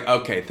fun. You're like,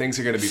 okay, things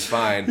are going to be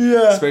fine.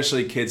 Yeah.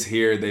 Especially kids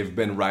here, they've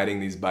been riding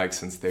these bikes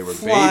since they were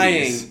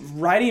babies.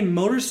 Riding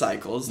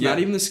motorcycles, not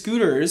even the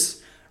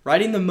scooters,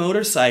 riding the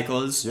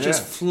motorcycles,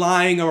 just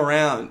flying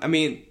around.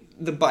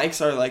 The bikes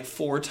are like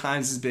 4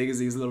 times as big as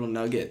these little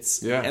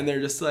nuggets. Yeah. And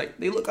they're just like,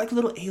 they look like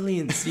little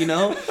aliens,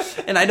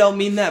 And I don't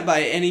mean that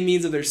by any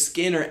means of their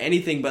skin or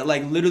anything, but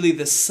like literally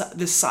the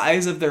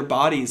size of their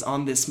bodies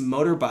on this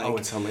motorbike. Oh,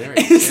 it's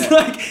hilarious. It's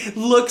like,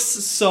 looks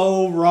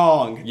so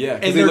wrong. Yeah,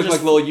 because they look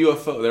like little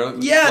UFO.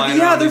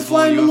 They're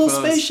flying the little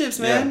spaceships,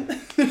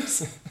 man. Yeah.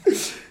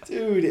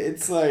 Dude,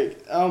 it's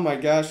like, oh my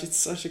gosh, it's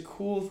such a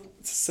cool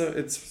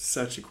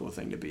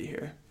thing to be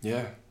here.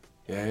 Yeah.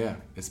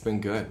 It's been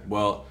good.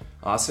 Well,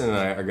 Austin and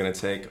I are going to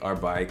take our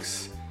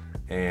bikes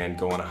and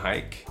go on a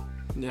hike.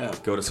 Yeah.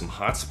 Go to some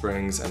hot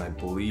springs, and I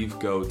believe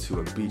go to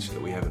a beach that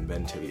we haven't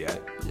been to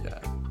yet. Yeah.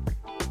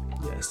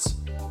 Yes.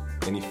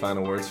 Any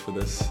final words for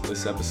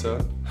this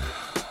episode?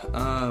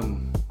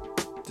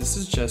 This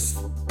is just,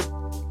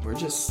 we're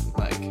just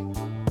like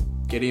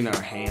getting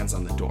our hands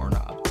on the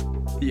doorknob,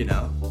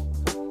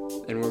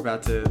 And we're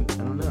about to,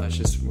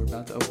 we're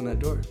about to open that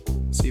door,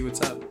 see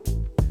what's up.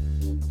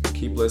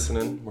 Keep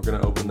listening. We're going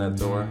to open that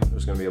door.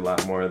 There's going to be a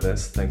lot more of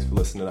this. Thanks for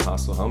listening to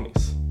Hostile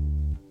Homies.